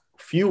last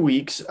few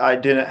weeks I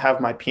didn't have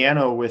my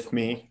piano with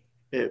me.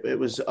 It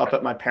was up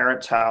at my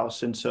parents'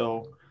 house, and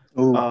so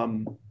Ooh,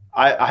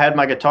 I had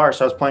my guitar,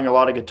 so I was playing a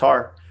lot of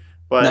guitar.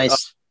 But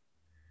nice.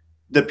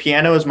 the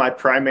piano is my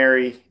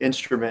primary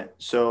instrument,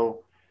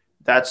 so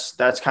that's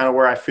kind of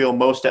where I feel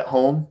most at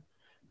home.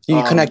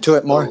 You connect to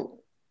it more. So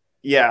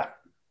yeah,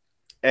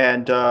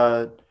 and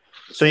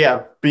so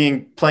yeah,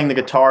 playing the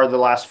guitar the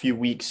last few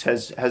weeks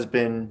has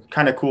been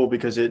kind of cool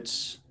because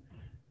it's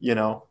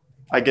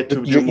I get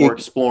to do more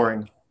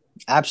exploring.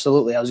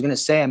 Absolutely. I was going to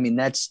say, I mean,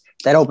 that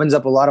opens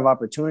up a lot of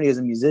opportunity as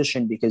a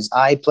musician because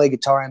I play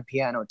guitar and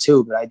piano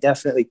too, but I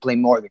definitely play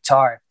more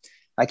guitar.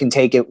 I can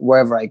take it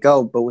wherever I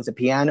go. But with a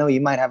piano, you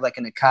might have like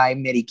an Akai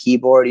MIDI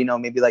keyboard,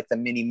 maybe like the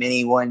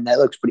mini one. That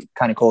looks pretty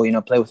kind of cool,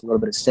 play with a little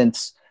bit of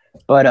synths.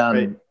 But,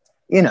 Right.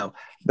 you know,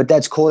 but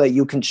that's cool that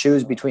you can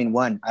choose between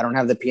one. I don't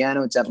have the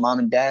piano. It's at mom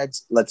and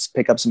dad's. Let's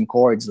pick up some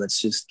chords. Let's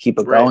just keep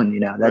it Right. going.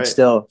 That's Right.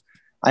 still,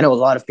 I know a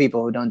lot of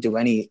people who don't do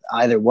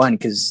either one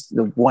because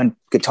the one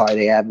guitar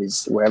they have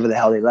is wherever the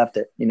hell they left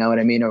it. You know what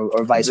I mean?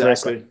 Or vice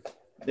versa. Exactly.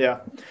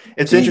 Yeah.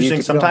 It's You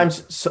interesting. keep going.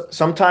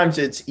 Sometimes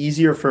it's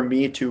easier for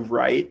me to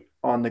write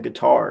on the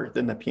guitar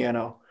than the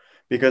piano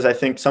because I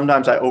think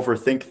sometimes I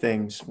overthink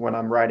things when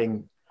I'm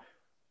writing,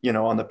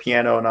 on the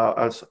piano, and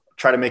I'll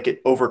try to make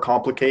it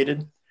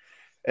overcomplicated.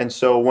 And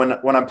so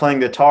when I'm playing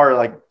guitar,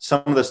 like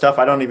some of the stuff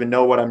I don't even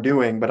know what I'm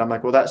doing, but I'm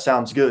like, well, that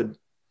sounds good.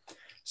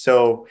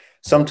 So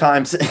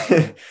sometimes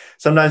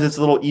sometimes it's a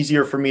little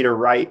easier for me to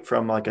write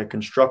from like a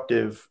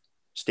constructive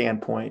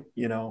standpoint.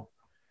 So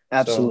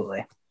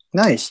Absolutely.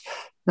 Nice.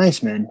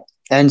 Nice, man.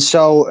 And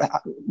so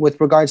with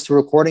regards to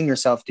recording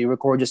yourself, do you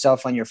record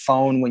yourself on your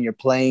phone when you're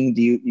playing?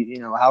 Do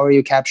how are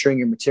you capturing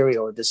your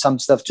material? Does some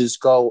stuff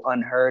just go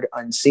unheard,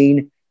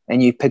 unseen,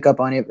 and you pick up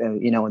on it,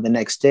 the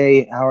next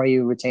day? How are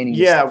you retaining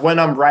this yeah, stuff? when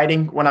I'm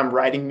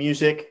writing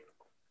music,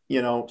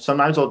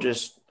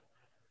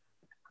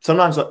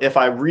 sometimes if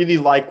I really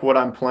like what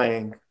I'm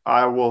playing,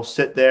 I will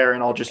sit there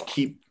and I'll just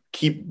keep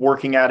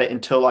working at it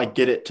until I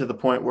get it to the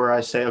point where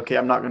I say, okay,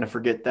 I'm not going to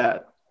forget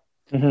that.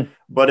 Mm-hmm.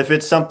 But if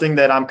it's something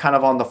that I'm kind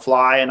of on the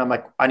fly and I'm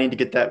like, I need to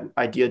get that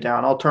idea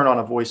down, I'll turn on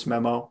a voice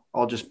memo.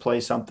 I'll just play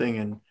something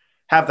and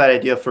have that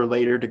idea for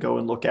later to go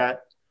and look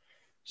at.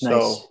 Nice.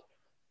 So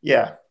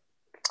Yeah,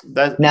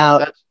 Now,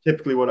 that's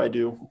typically what I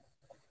do.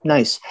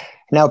 nice.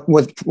 Now,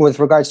 with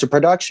regards to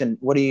production,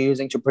 what are you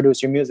using to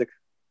produce your music?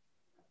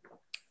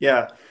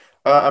 Yeah,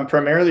 I'm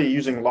primarily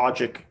using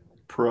Logic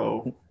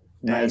Pro,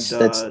 and Nice.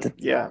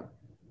 yeah,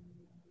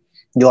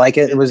 You like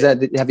it? it, Was that,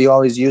 have you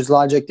always used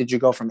Logic? Did you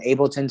go from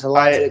Ableton to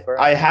Logic or?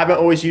 I haven't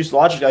always used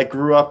Logic. I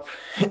grew up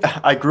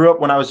I grew up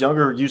when I was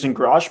younger using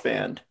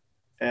GarageBand,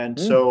 and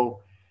Hmm. so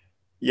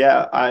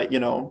yeah,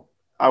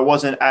 I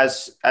wasn't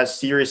as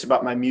serious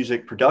about my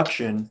music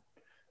production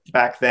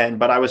back then,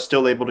 but I was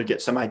still able to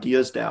get some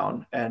ideas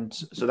down, and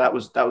so that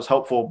was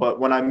helpful. But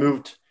when I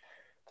moved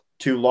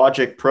to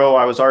Logic Pro,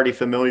 I was already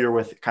familiar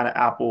with kind of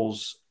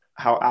Apple's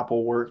how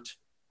Apple worked,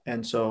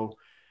 and so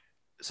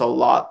it's a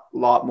lot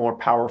more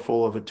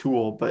powerful of a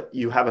tool. But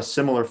you have a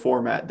similar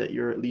format that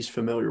you're at least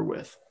familiar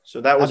with. So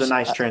that was a Abs-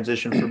 nice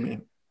transition for me.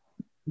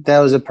 that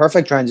was a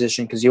perfect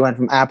transition because you went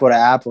from Apple to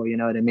Apple. You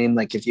know what I mean?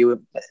 Like if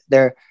you,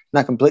 they're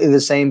not completely the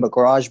same, but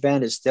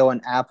GarageBand is still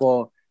an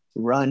Apple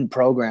run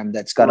program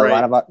that's got a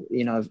lot Right. of,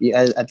 you know, if you,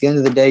 at the end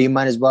of the day, you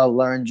might as well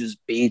learn just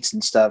beats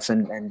and stuff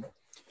and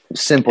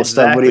simple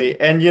stuff. What do you,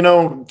 Exactly.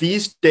 And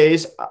these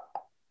days,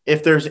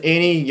 if there's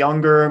any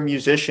younger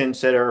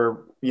musicians that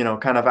are,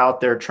 kind of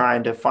out there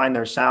trying to find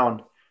their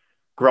sound,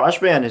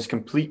 GarageBand is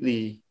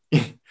completely,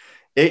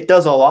 it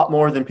does a lot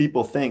more than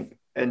people think.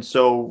 And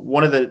so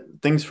one of the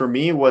things for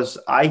me was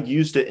I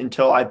used it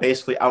until I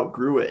basically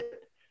outgrew it.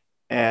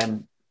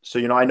 And so,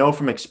 I know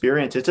from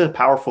experience, it's a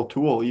powerful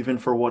tool, even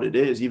for what it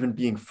is, even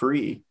being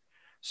free.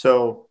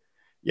 So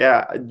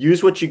yeah,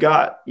 use what you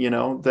got,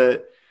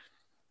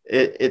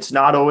 it's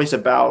not always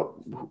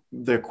about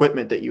the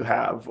equipment that you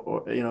have,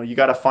 or you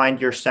got to find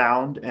your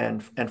sound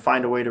and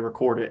find a way to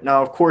record it.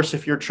 Now of course,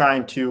 if you're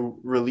trying to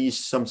release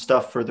some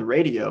stuff for the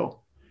radio,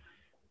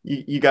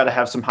 you got to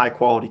have some high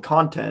quality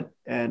content,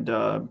 and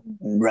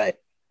right.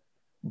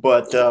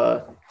 but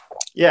There's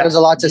yeah, a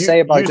lot to you say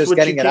about use just what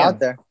you getting it out can.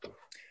 there.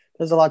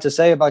 There's a lot to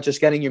say about just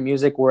getting your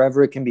music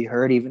wherever it can be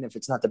heard, even if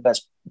it's not the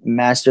best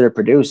mastered or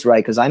produced,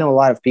 right? Because I know a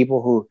lot of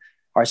people who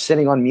are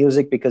sitting on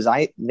music because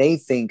they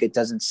think it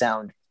doesn't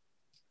sound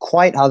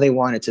quite how they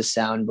want it to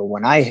sound. But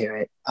when I hear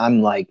it,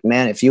 I'm like,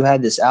 man, if you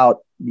had this out,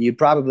 you'd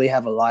probably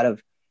have a lot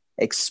of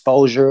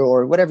exposure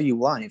or whatever you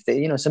want. If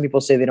they, some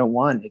people say they don't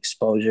want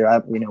exposure,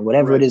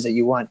 whatever it Right. is that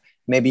you want,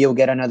 maybe you'll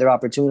get another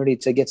opportunity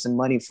to get some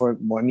money for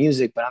more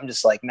music. But I'm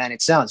just like, man,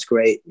 it sounds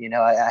great.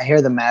 I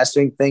hear the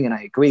mastering thing and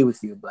I agree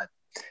with you, but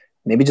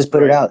maybe just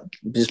put it Right. out,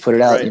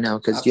 Right.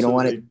 because you don't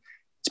want it. Absolutely.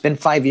 It's been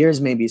 5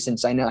 years maybe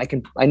since I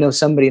know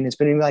somebody, and it's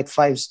been like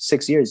 5,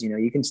 6 years,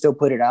 you can still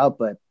put it out,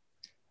 but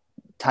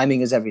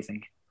timing is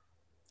everything.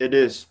 It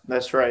is.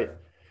 That's right.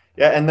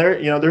 Yeah, and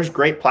there's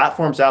great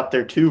platforms out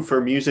there too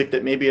for music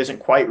that maybe isn't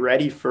quite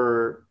ready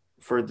for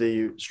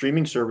the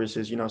streaming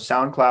services.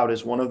 SoundCloud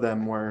is one of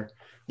them where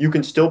you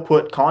can still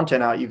put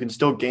content out, you can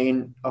still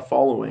gain a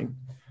following.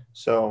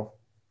 So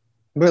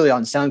Really,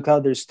 on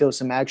SoundCloud, there's still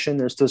some action.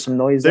 There's still some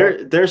noise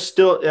there. there's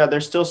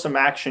still some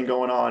action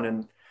going on,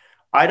 and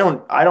I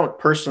don't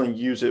personally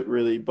use it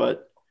really,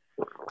 but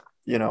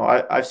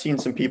I've seen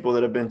some people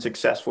that have been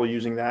successful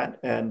using that,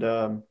 and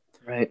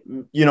Right.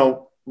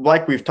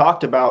 like we've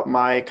talked about,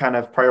 my kind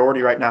of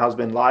priority right now has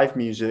been live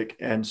music.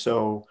 And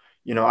so,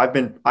 I've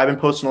been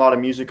posting a lot of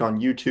music on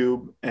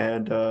YouTube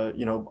and,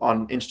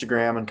 on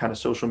Instagram and kind of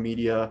social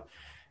media,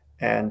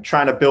 and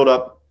trying to build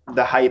up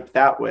the hype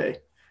that way.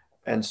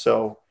 And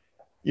so,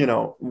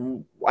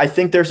 I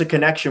think there's a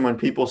connection when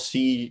people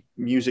see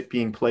music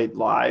being played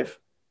live,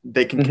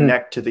 they can Mm-hmm.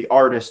 connect to the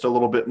artist a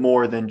little bit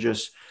more than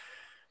just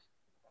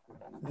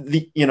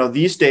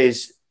these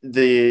days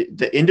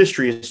the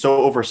industry is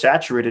so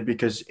oversaturated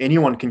because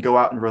anyone can go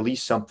out and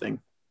release something.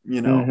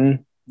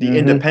 Mm-hmm. The Mm-hmm.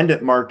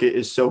 independent market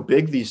is so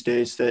big these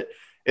days that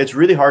it's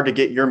really hard to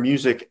get your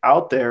music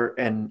out there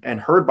and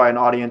heard by an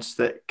audience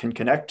that can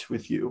connect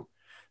with you.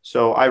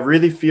 So I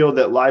really feel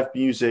that live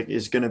music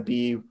is going to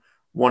be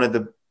one of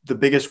the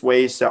biggest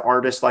ways that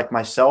artists like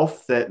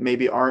myself that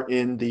maybe aren't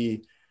in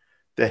the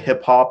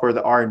hip hop or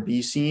the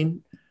R&B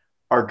scene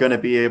are going to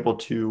be able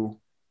to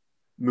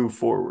move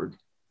forward.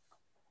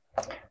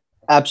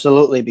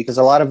 Absolutely, because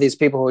a lot of these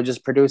people who are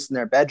just producing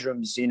their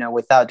bedrooms,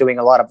 without doing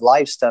a lot of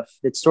live stuff,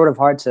 it's sort of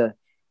hard to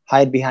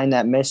hide behind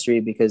that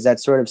mystery because that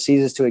sort of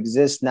ceases to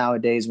exist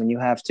nowadays when you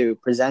have to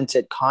present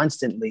it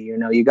constantly.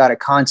 You got to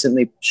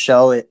constantly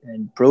show it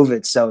and prove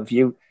it. So if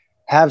you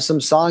have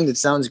some song that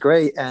sounds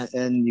great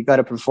and you got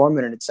to perform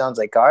it and it sounds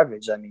like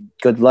garbage, I mean,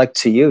 good luck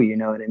to you. You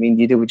know what I mean?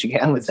 You do what you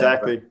can with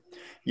that. But Exactly.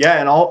 Yeah,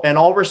 and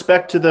all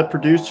respect to the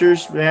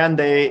producers, man.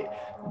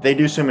 They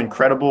do some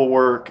incredible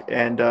work,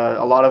 and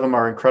a lot of them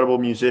are incredible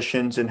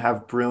musicians and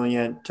have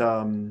brilliant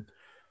kind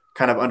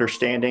of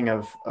understanding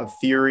of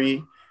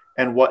theory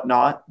and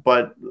whatnot.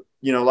 But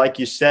like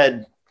you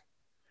said,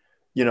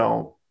 you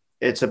know,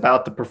 it's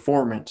about the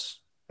performance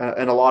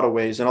in a lot of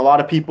ways, and a lot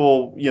of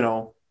people,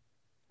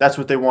 that's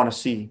what they want to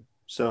see.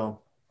 So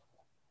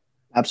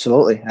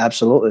absolutely,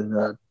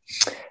 absolutely.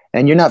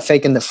 And you're not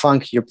faking the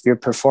funk. You're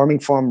performing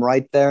for them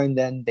right there, and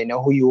then they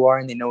know who you are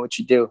and they know what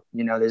you do.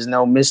 There's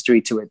no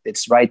mystery to it.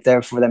 It's right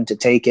there for them to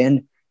take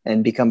in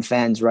and become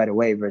fans right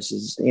away.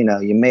 Versus,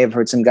 you may have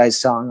heard some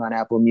guy's song on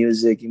Apple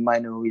Music. You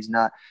might know who he's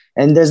not.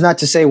 And there's not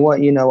to say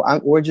what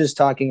we're just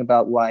talking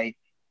about why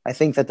I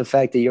think that the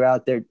fact that you're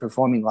out there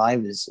performing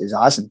live is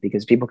awesome,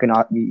 because people can.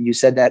 You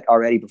said that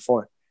already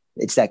before.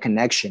 It's that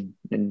connection,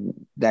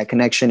 and that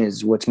connection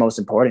is what's most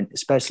important,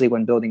 especially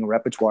when building a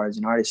repertoire as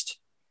an artist.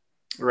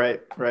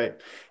 Right.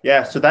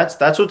 Yeah. So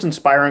that's what's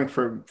inspiring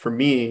for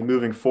me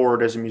moving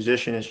forward as a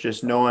musician, is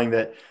just knowing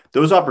that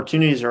those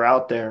opportunities are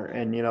out there.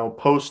 And,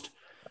 post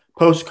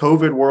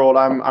COVID world,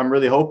 I'm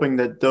really hoping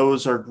that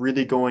those are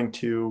really going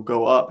to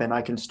go up and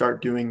I can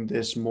start doing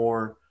this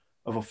more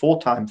of a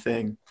full-time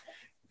thing.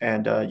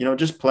 And,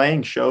 just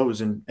playing shows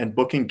and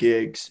booking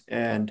gigs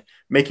and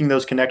making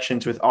those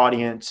connections with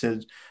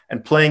audiences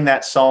and playing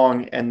that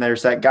song. And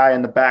there's that guy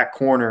in the back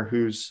corner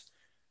who's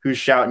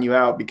shouting you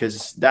out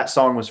because that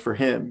song was for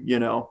him,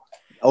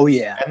 Oh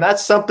yeah. And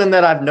that's something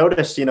that I've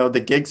noticed,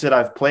 the gigs that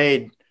I've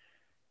played,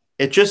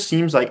 it just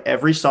seems like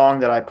every song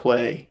that I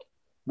play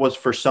was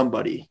for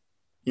somebody.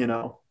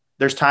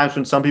 There's times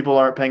when some people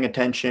aren't paying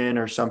attention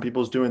or some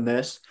people's doing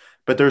this,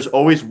 but there's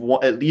always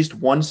at least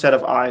one set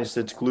of eyes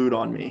that's glued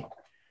on me.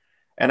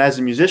 And as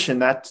a musician,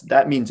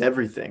 that means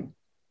everything.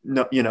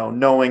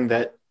 Knowing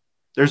that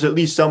there's at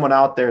least someone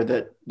out there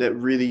that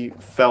really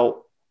felt,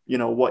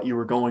 what you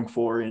were going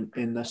for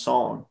in the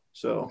song.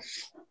 So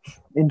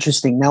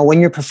interesting. Now, when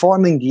you're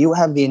performing, do you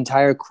have the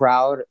entire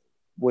crowd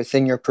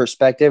within your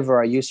perspective,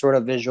 or are you sort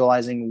of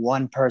visualizing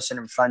one person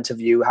in front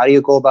of you? How do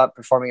you go about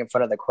performing in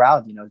front of the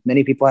crowd?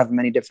 Many people have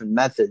many different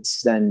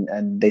methods,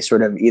 and they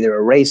sort of either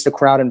erase the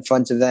crowd in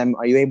front of them.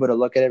 Are you able to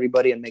look at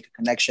everybody and make a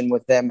connection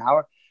with them?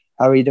 How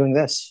are you doing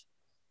this?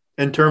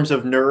 In terms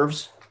of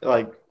nerves,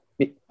 like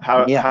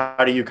how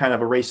do you kind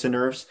of erase the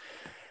nerves?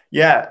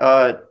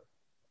 Yeah.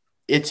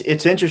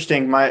 It's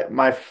interesting.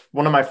 My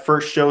one of my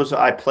first shows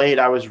I played,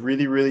 I was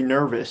really, really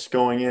nervous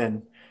going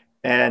in,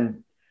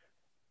 and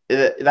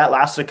that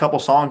lasted a couple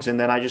songs. And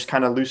then I just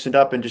kind of loosened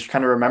up and just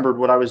kind of remembered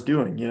what I was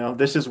doing.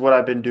 This is what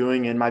I've been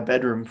doing in my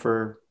bedroom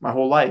for my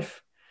whole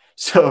life.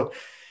 So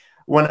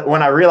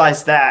when I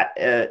realized that,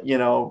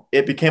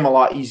 it became a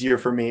lot easier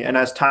for me. And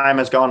as time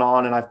has gone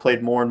on and I've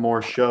played more and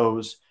more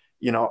shows,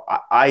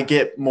 I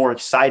get more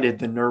excited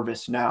than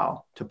nervous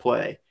now to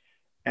play.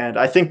 And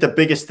I think the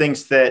biggest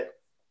things that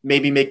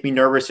maybe make me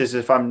nervous is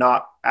if I'm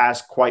not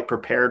as quite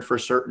prepared for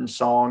certain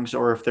songs,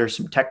 or if there's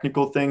some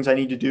technical things I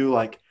need to do,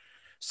 like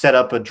set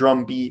up a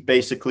drum beat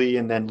basically,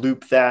 and then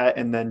loop that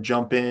and then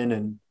jump in,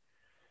 and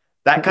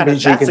that's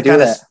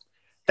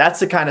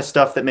the kind of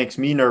stuff that makes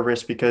me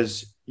nervous,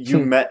 because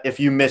if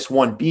you miss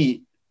one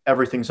beat,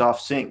 everything's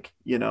off sync,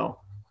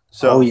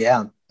 So oh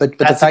yeah, but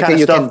the fact that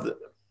you can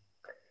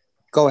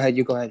go ahead,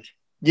 you go ahead.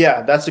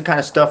 Yeah, that's the kind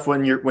of stuff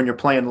when you're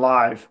playing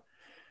live.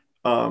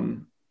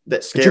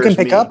 That scares me. But you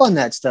can pick up on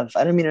that stuff.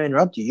 I don't mean to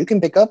interrupt you. You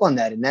can pick up on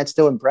that, and that's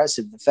still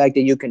impressive. The fact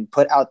that you can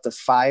put out the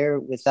fire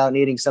without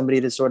needing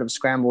somebody to sort of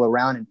scramble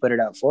around and put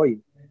it out for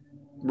you.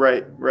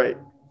 Right.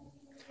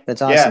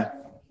 That's awesome. Yeah.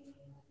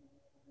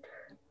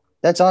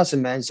 That's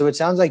awesome, man. So it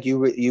sounds like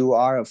you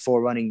are a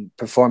forerunning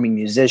performing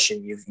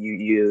musician.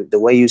 You the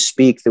way you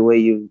speak, the way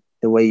you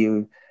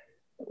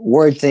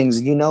word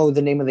things,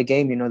 the name of the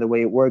game, the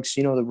way it works,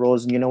 the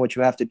rules, and what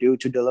you have to do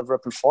to deliver a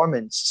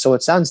performance. So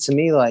it sounds to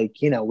me like,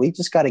 we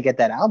just got to get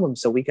that album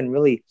so we can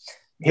really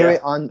hear it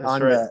on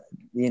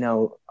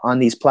on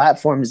these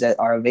platforms that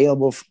are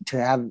available to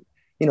have,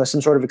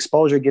 some sort of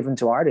exposure given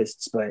to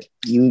artists. But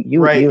you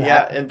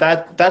and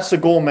that's the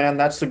goal, man.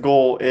 That's the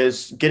goal,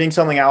 is getting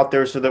something out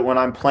there so that when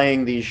I'm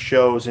playing these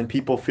shows and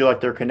people feel like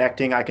they're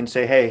connecting, I can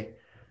say, hey,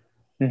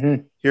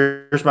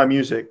 here's my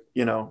music,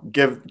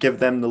 give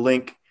them the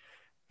link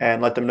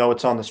and let them know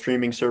it's on the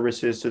streaming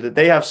services, so that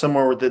they have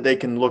somewhere that they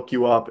can look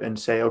you up and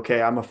say,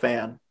 okay, I'm a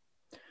fan.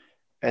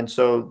 And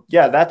so,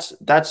 yeah,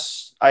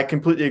 that's, I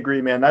completely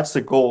agree, man. That's the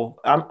goal.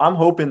 I'm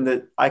hoping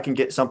that I can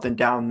get something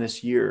down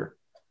this year,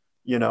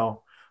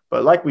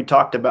 but like we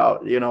talked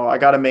about, I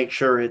got to make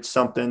sure it's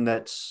something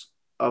that's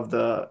of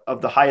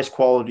the highest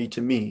quality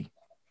to me,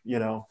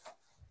 How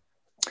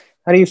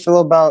do you feel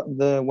about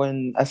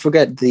when I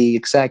forget the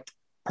exact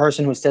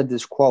person who said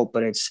this quote,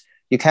 but it's,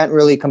 you can't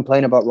really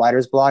complain about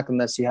writer's block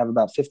unless you have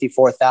about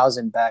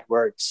 54,000 bad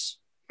words.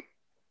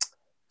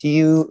 Do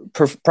you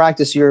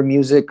practice your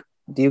music?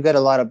 Do you get a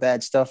lot of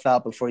bad stuff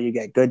out before you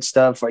get good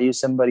stuff? Are you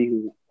somebody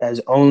who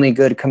has only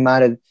good come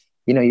out of,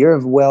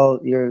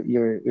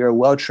 you're a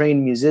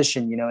well-trained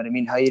musician, you know what I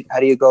mean? How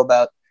do you go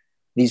about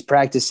these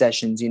practice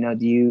sessions? Do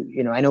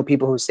you, I know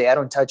people who say, I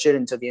don't touch it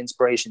until the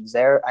inspiration's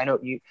there. I know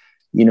you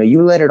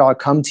let it all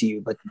come to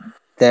you, but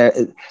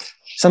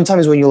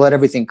sometimes when you let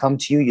everything come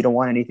to you, you don't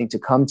want anything to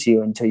come to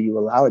you until you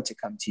allow it to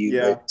come to you.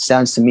 Yeah. It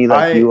sounds to me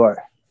like you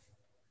are.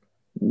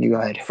 You go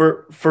ahead.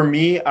 For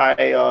me,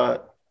 I'm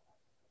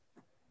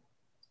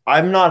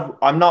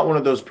not one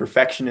of those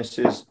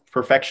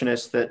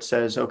perfectionists that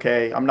says,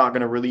 okay, I'm not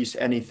going to release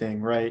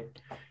anything. Right.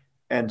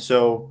 And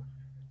so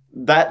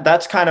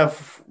that's kind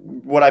of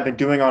what I've been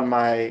doing on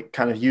my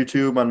kind of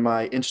YouTube, on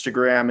my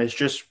Instagram, is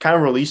just kind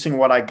of releasing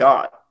what I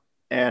got.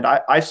 And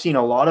I've seen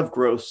a lot of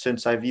growth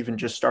since I've even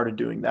just started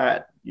doing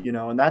that,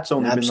 and that's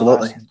only been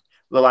Absolutely.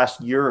 the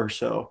last year or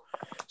so.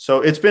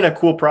 So it's been a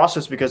cool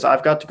process because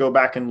I've got to go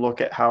back and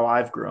look at how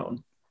I've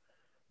grown.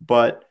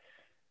 But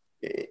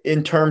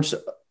in terms,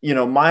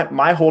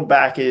 my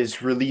holdback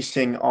is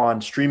releasing on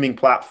streaming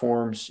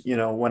platforms,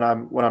 when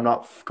I'm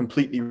not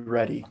completely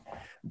ready.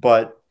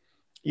 But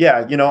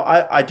yeah,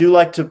 I do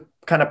like to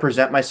kind of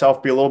present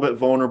myself, be a little bit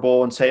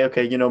vulnerable and say,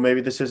 okay,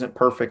 maybe this isn't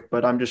perfect,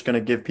 but I'm just going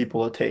to give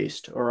people a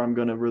taste, or I'm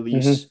going to Mm-hmm.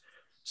 release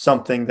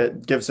something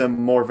that gives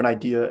them more of an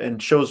idea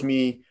and shows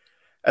me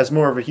as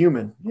more of a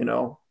human.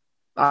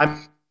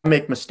 I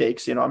make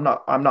mistakes, I'm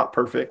not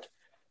perfect.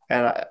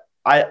 And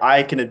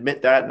I can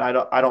admit that. And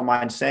I don't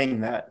mind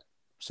saying that.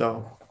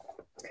 So,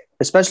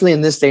 Especially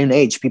in this day and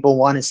age, people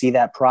want to see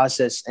that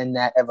process and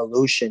that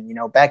evolution.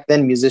 Back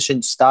then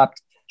musicians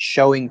stopped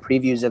showing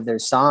previews of their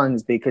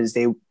songs because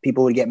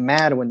people would get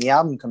mad when the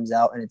album comes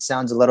out and it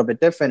sounds a little bit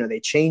different, or they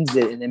changed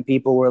it. And then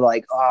people were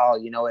like, oh,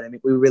 you know what I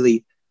mean?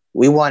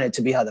 We want it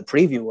to be how the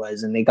preview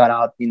was. And they got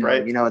out,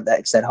 right.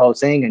 that's that whole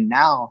thing. And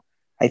now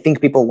I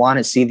think people want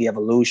to see the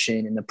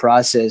evolution and the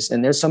process.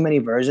 And there's so many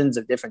versions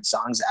of different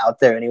songs out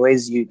there.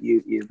 Anyways,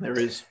 There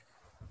is.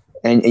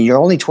 and you're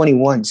only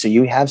 21, so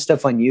you have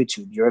stuff on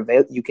YouTube.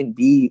 You can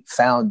be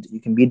found, you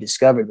can be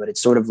discovered, but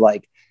it's sort of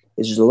like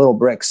it's just little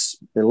bricks.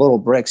 They're little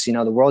bricks.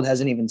 The world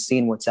hasn't even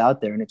seen what's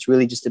out there, and it's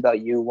really just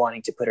about you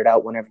wanting to put it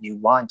out whenever you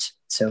want.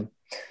 So,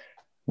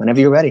 whenever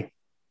you're ready.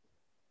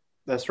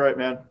 That's right,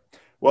 man.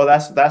 Well,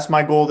 that's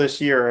my goal this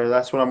year.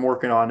 That's what I'm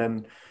working on,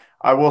 and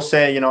I will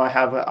say, I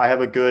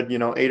have a good,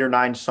 8 or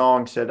 9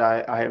 songs that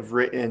I have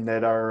written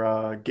that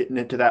are getting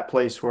into that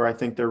place where I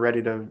think they're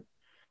ready to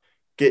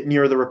get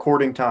near the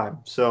recording time.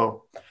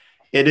 So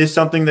it is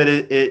something that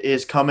it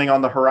is coming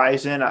on the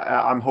horizon.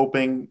 I'm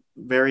hoping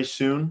very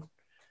soon,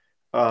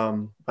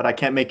 but I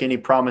can't make any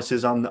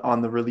promises on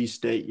the release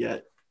date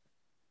yet.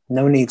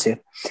 No need to.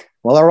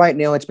 Well, all right,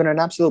 Neal. It's been an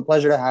absolute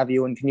pleasure to have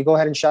you. And can you go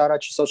ahead and shout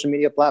out your social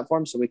media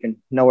platforms so we can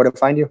know where to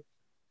find you?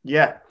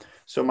 Yeah.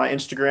 So my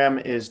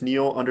Instagram is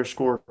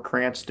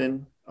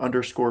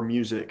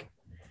Neal_Cranston_music.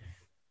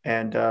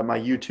 And my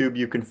YouTube,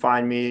 you can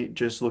find me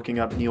just looking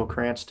up Neal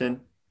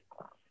Cranston.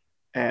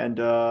 And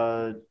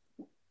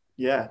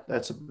yeah,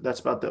 that's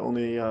about the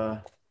only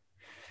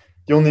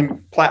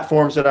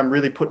platforms that I'm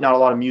really putting out a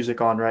lot of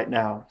music on right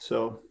now.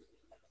 So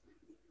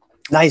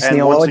nice, and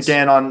Neal. once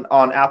again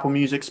on Apple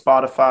Music,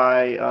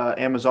 Spotify,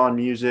 Amazon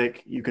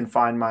Music, you can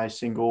find my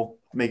single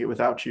 "Make It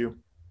Without You."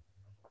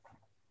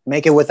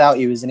 Make It Without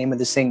You is the name of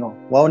the single.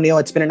 Well, Neal,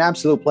 it's been an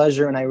absolute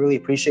pleasure, and I really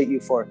appreciate you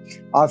for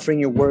offering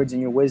your words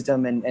and your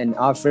wisdom and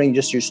offering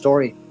just your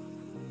story.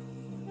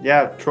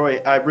 Yeah, Troy,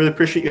 I really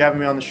appreciate you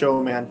having me on the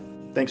show, man.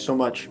 Thanks so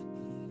much.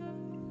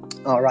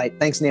 All right.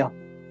 Thanks, Neal.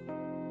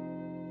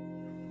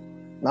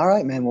 All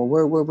right, man. Well,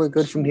 we're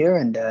good from here,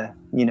 and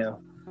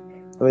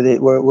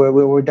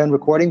we're done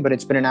recording. But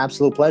it's been an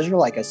absolute pleasure,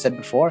 like I said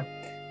before.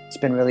 It's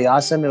been really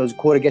awesome. It was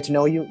cool to get to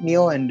know you,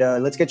 Neal, and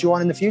let's get you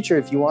on in the future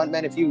if you want,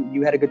 man. If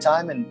you had a good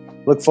time, and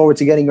look forward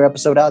to getting your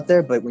episode out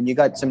there. But when you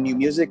got some new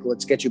music,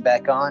 let's get you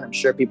back on. I'm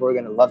sure people are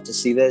going to love to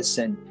see this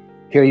and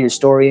hear your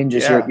story and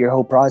just your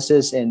whole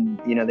process. And,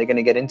 they're going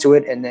to get into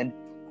it. And then,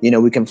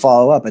 we can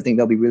follow up. I think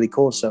that'll be really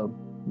cool. So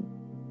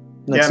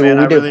let's see, man,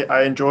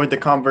 I enjoyed the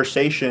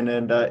conversation.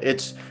 And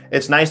it's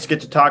nice to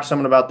get to talk to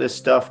someone about this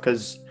stuff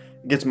because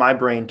it gets my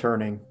brain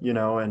turning,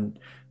 and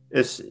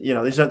it's,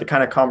 these are the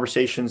kind of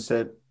conversations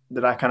that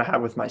I kind of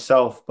have with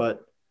myself,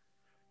 but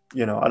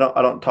I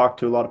don't talk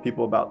to a lot of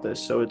people about this.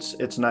 So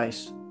it's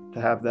nice to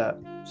have that.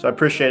 So I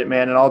appreciate it,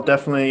 man. And I'll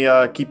definitely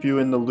keep you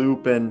in the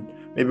loop, and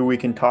maybe we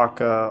can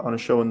talk on a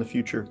show in the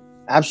future.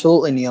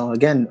 Absolutely, Neal.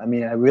 Again,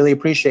 I really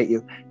appreciate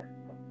you.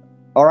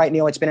 All right,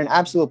 Neal, it's been an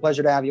absolute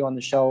pleasure to have you on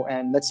the show,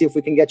 and let's see if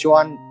we can get you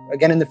on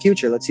again in the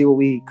future. Let's see what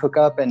we cook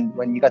up, and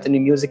when you got the new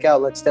music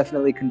out, let's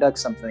definitely conduct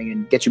something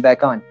and get you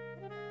back on.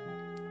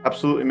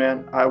 Absolutely,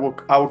 man. I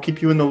will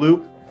keep you in the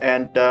loop.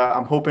 And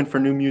I'm hoping for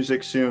new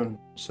music soon.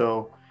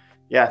 So,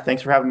 yeah,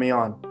 thanks for having me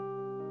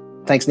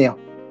on. Thanks, Neal.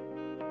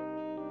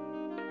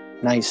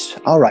 Nice.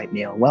 All right,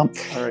 Neal. Well,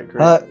 all right,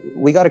 great.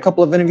 We got a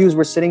couple of interviews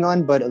we're sitting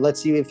on, but let's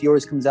see if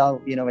yours comes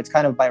out. It's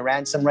kind of by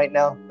ransom right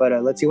now, but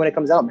let's see when it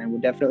comes out, man. We'll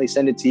definitely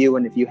send it to you.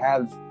 And if you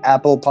have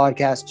Apple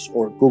Podcasts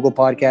or Google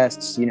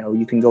Podcasts,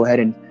 you can go ahead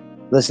and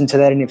listen to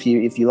that. And if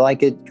you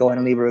like it, go ahead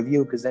and leave a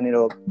review, because then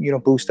it'll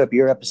boost up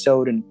your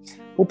episode, and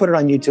we'll put it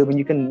on YouTube, and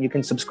you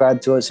can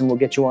subscribe to us, and we'll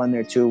get you on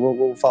there too.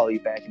 We'll follow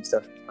you back and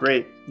stuff.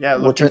 Great. Yeah,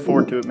 looking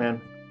forward to it,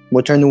 man.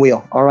 We'll turn the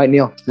wheel. All right,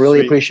 Neal.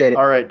 Really appreciate it.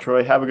 All right,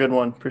 Troy. Have a good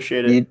one.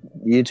 Appreciate it.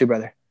 You too,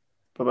 brother.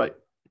 Bye-bye.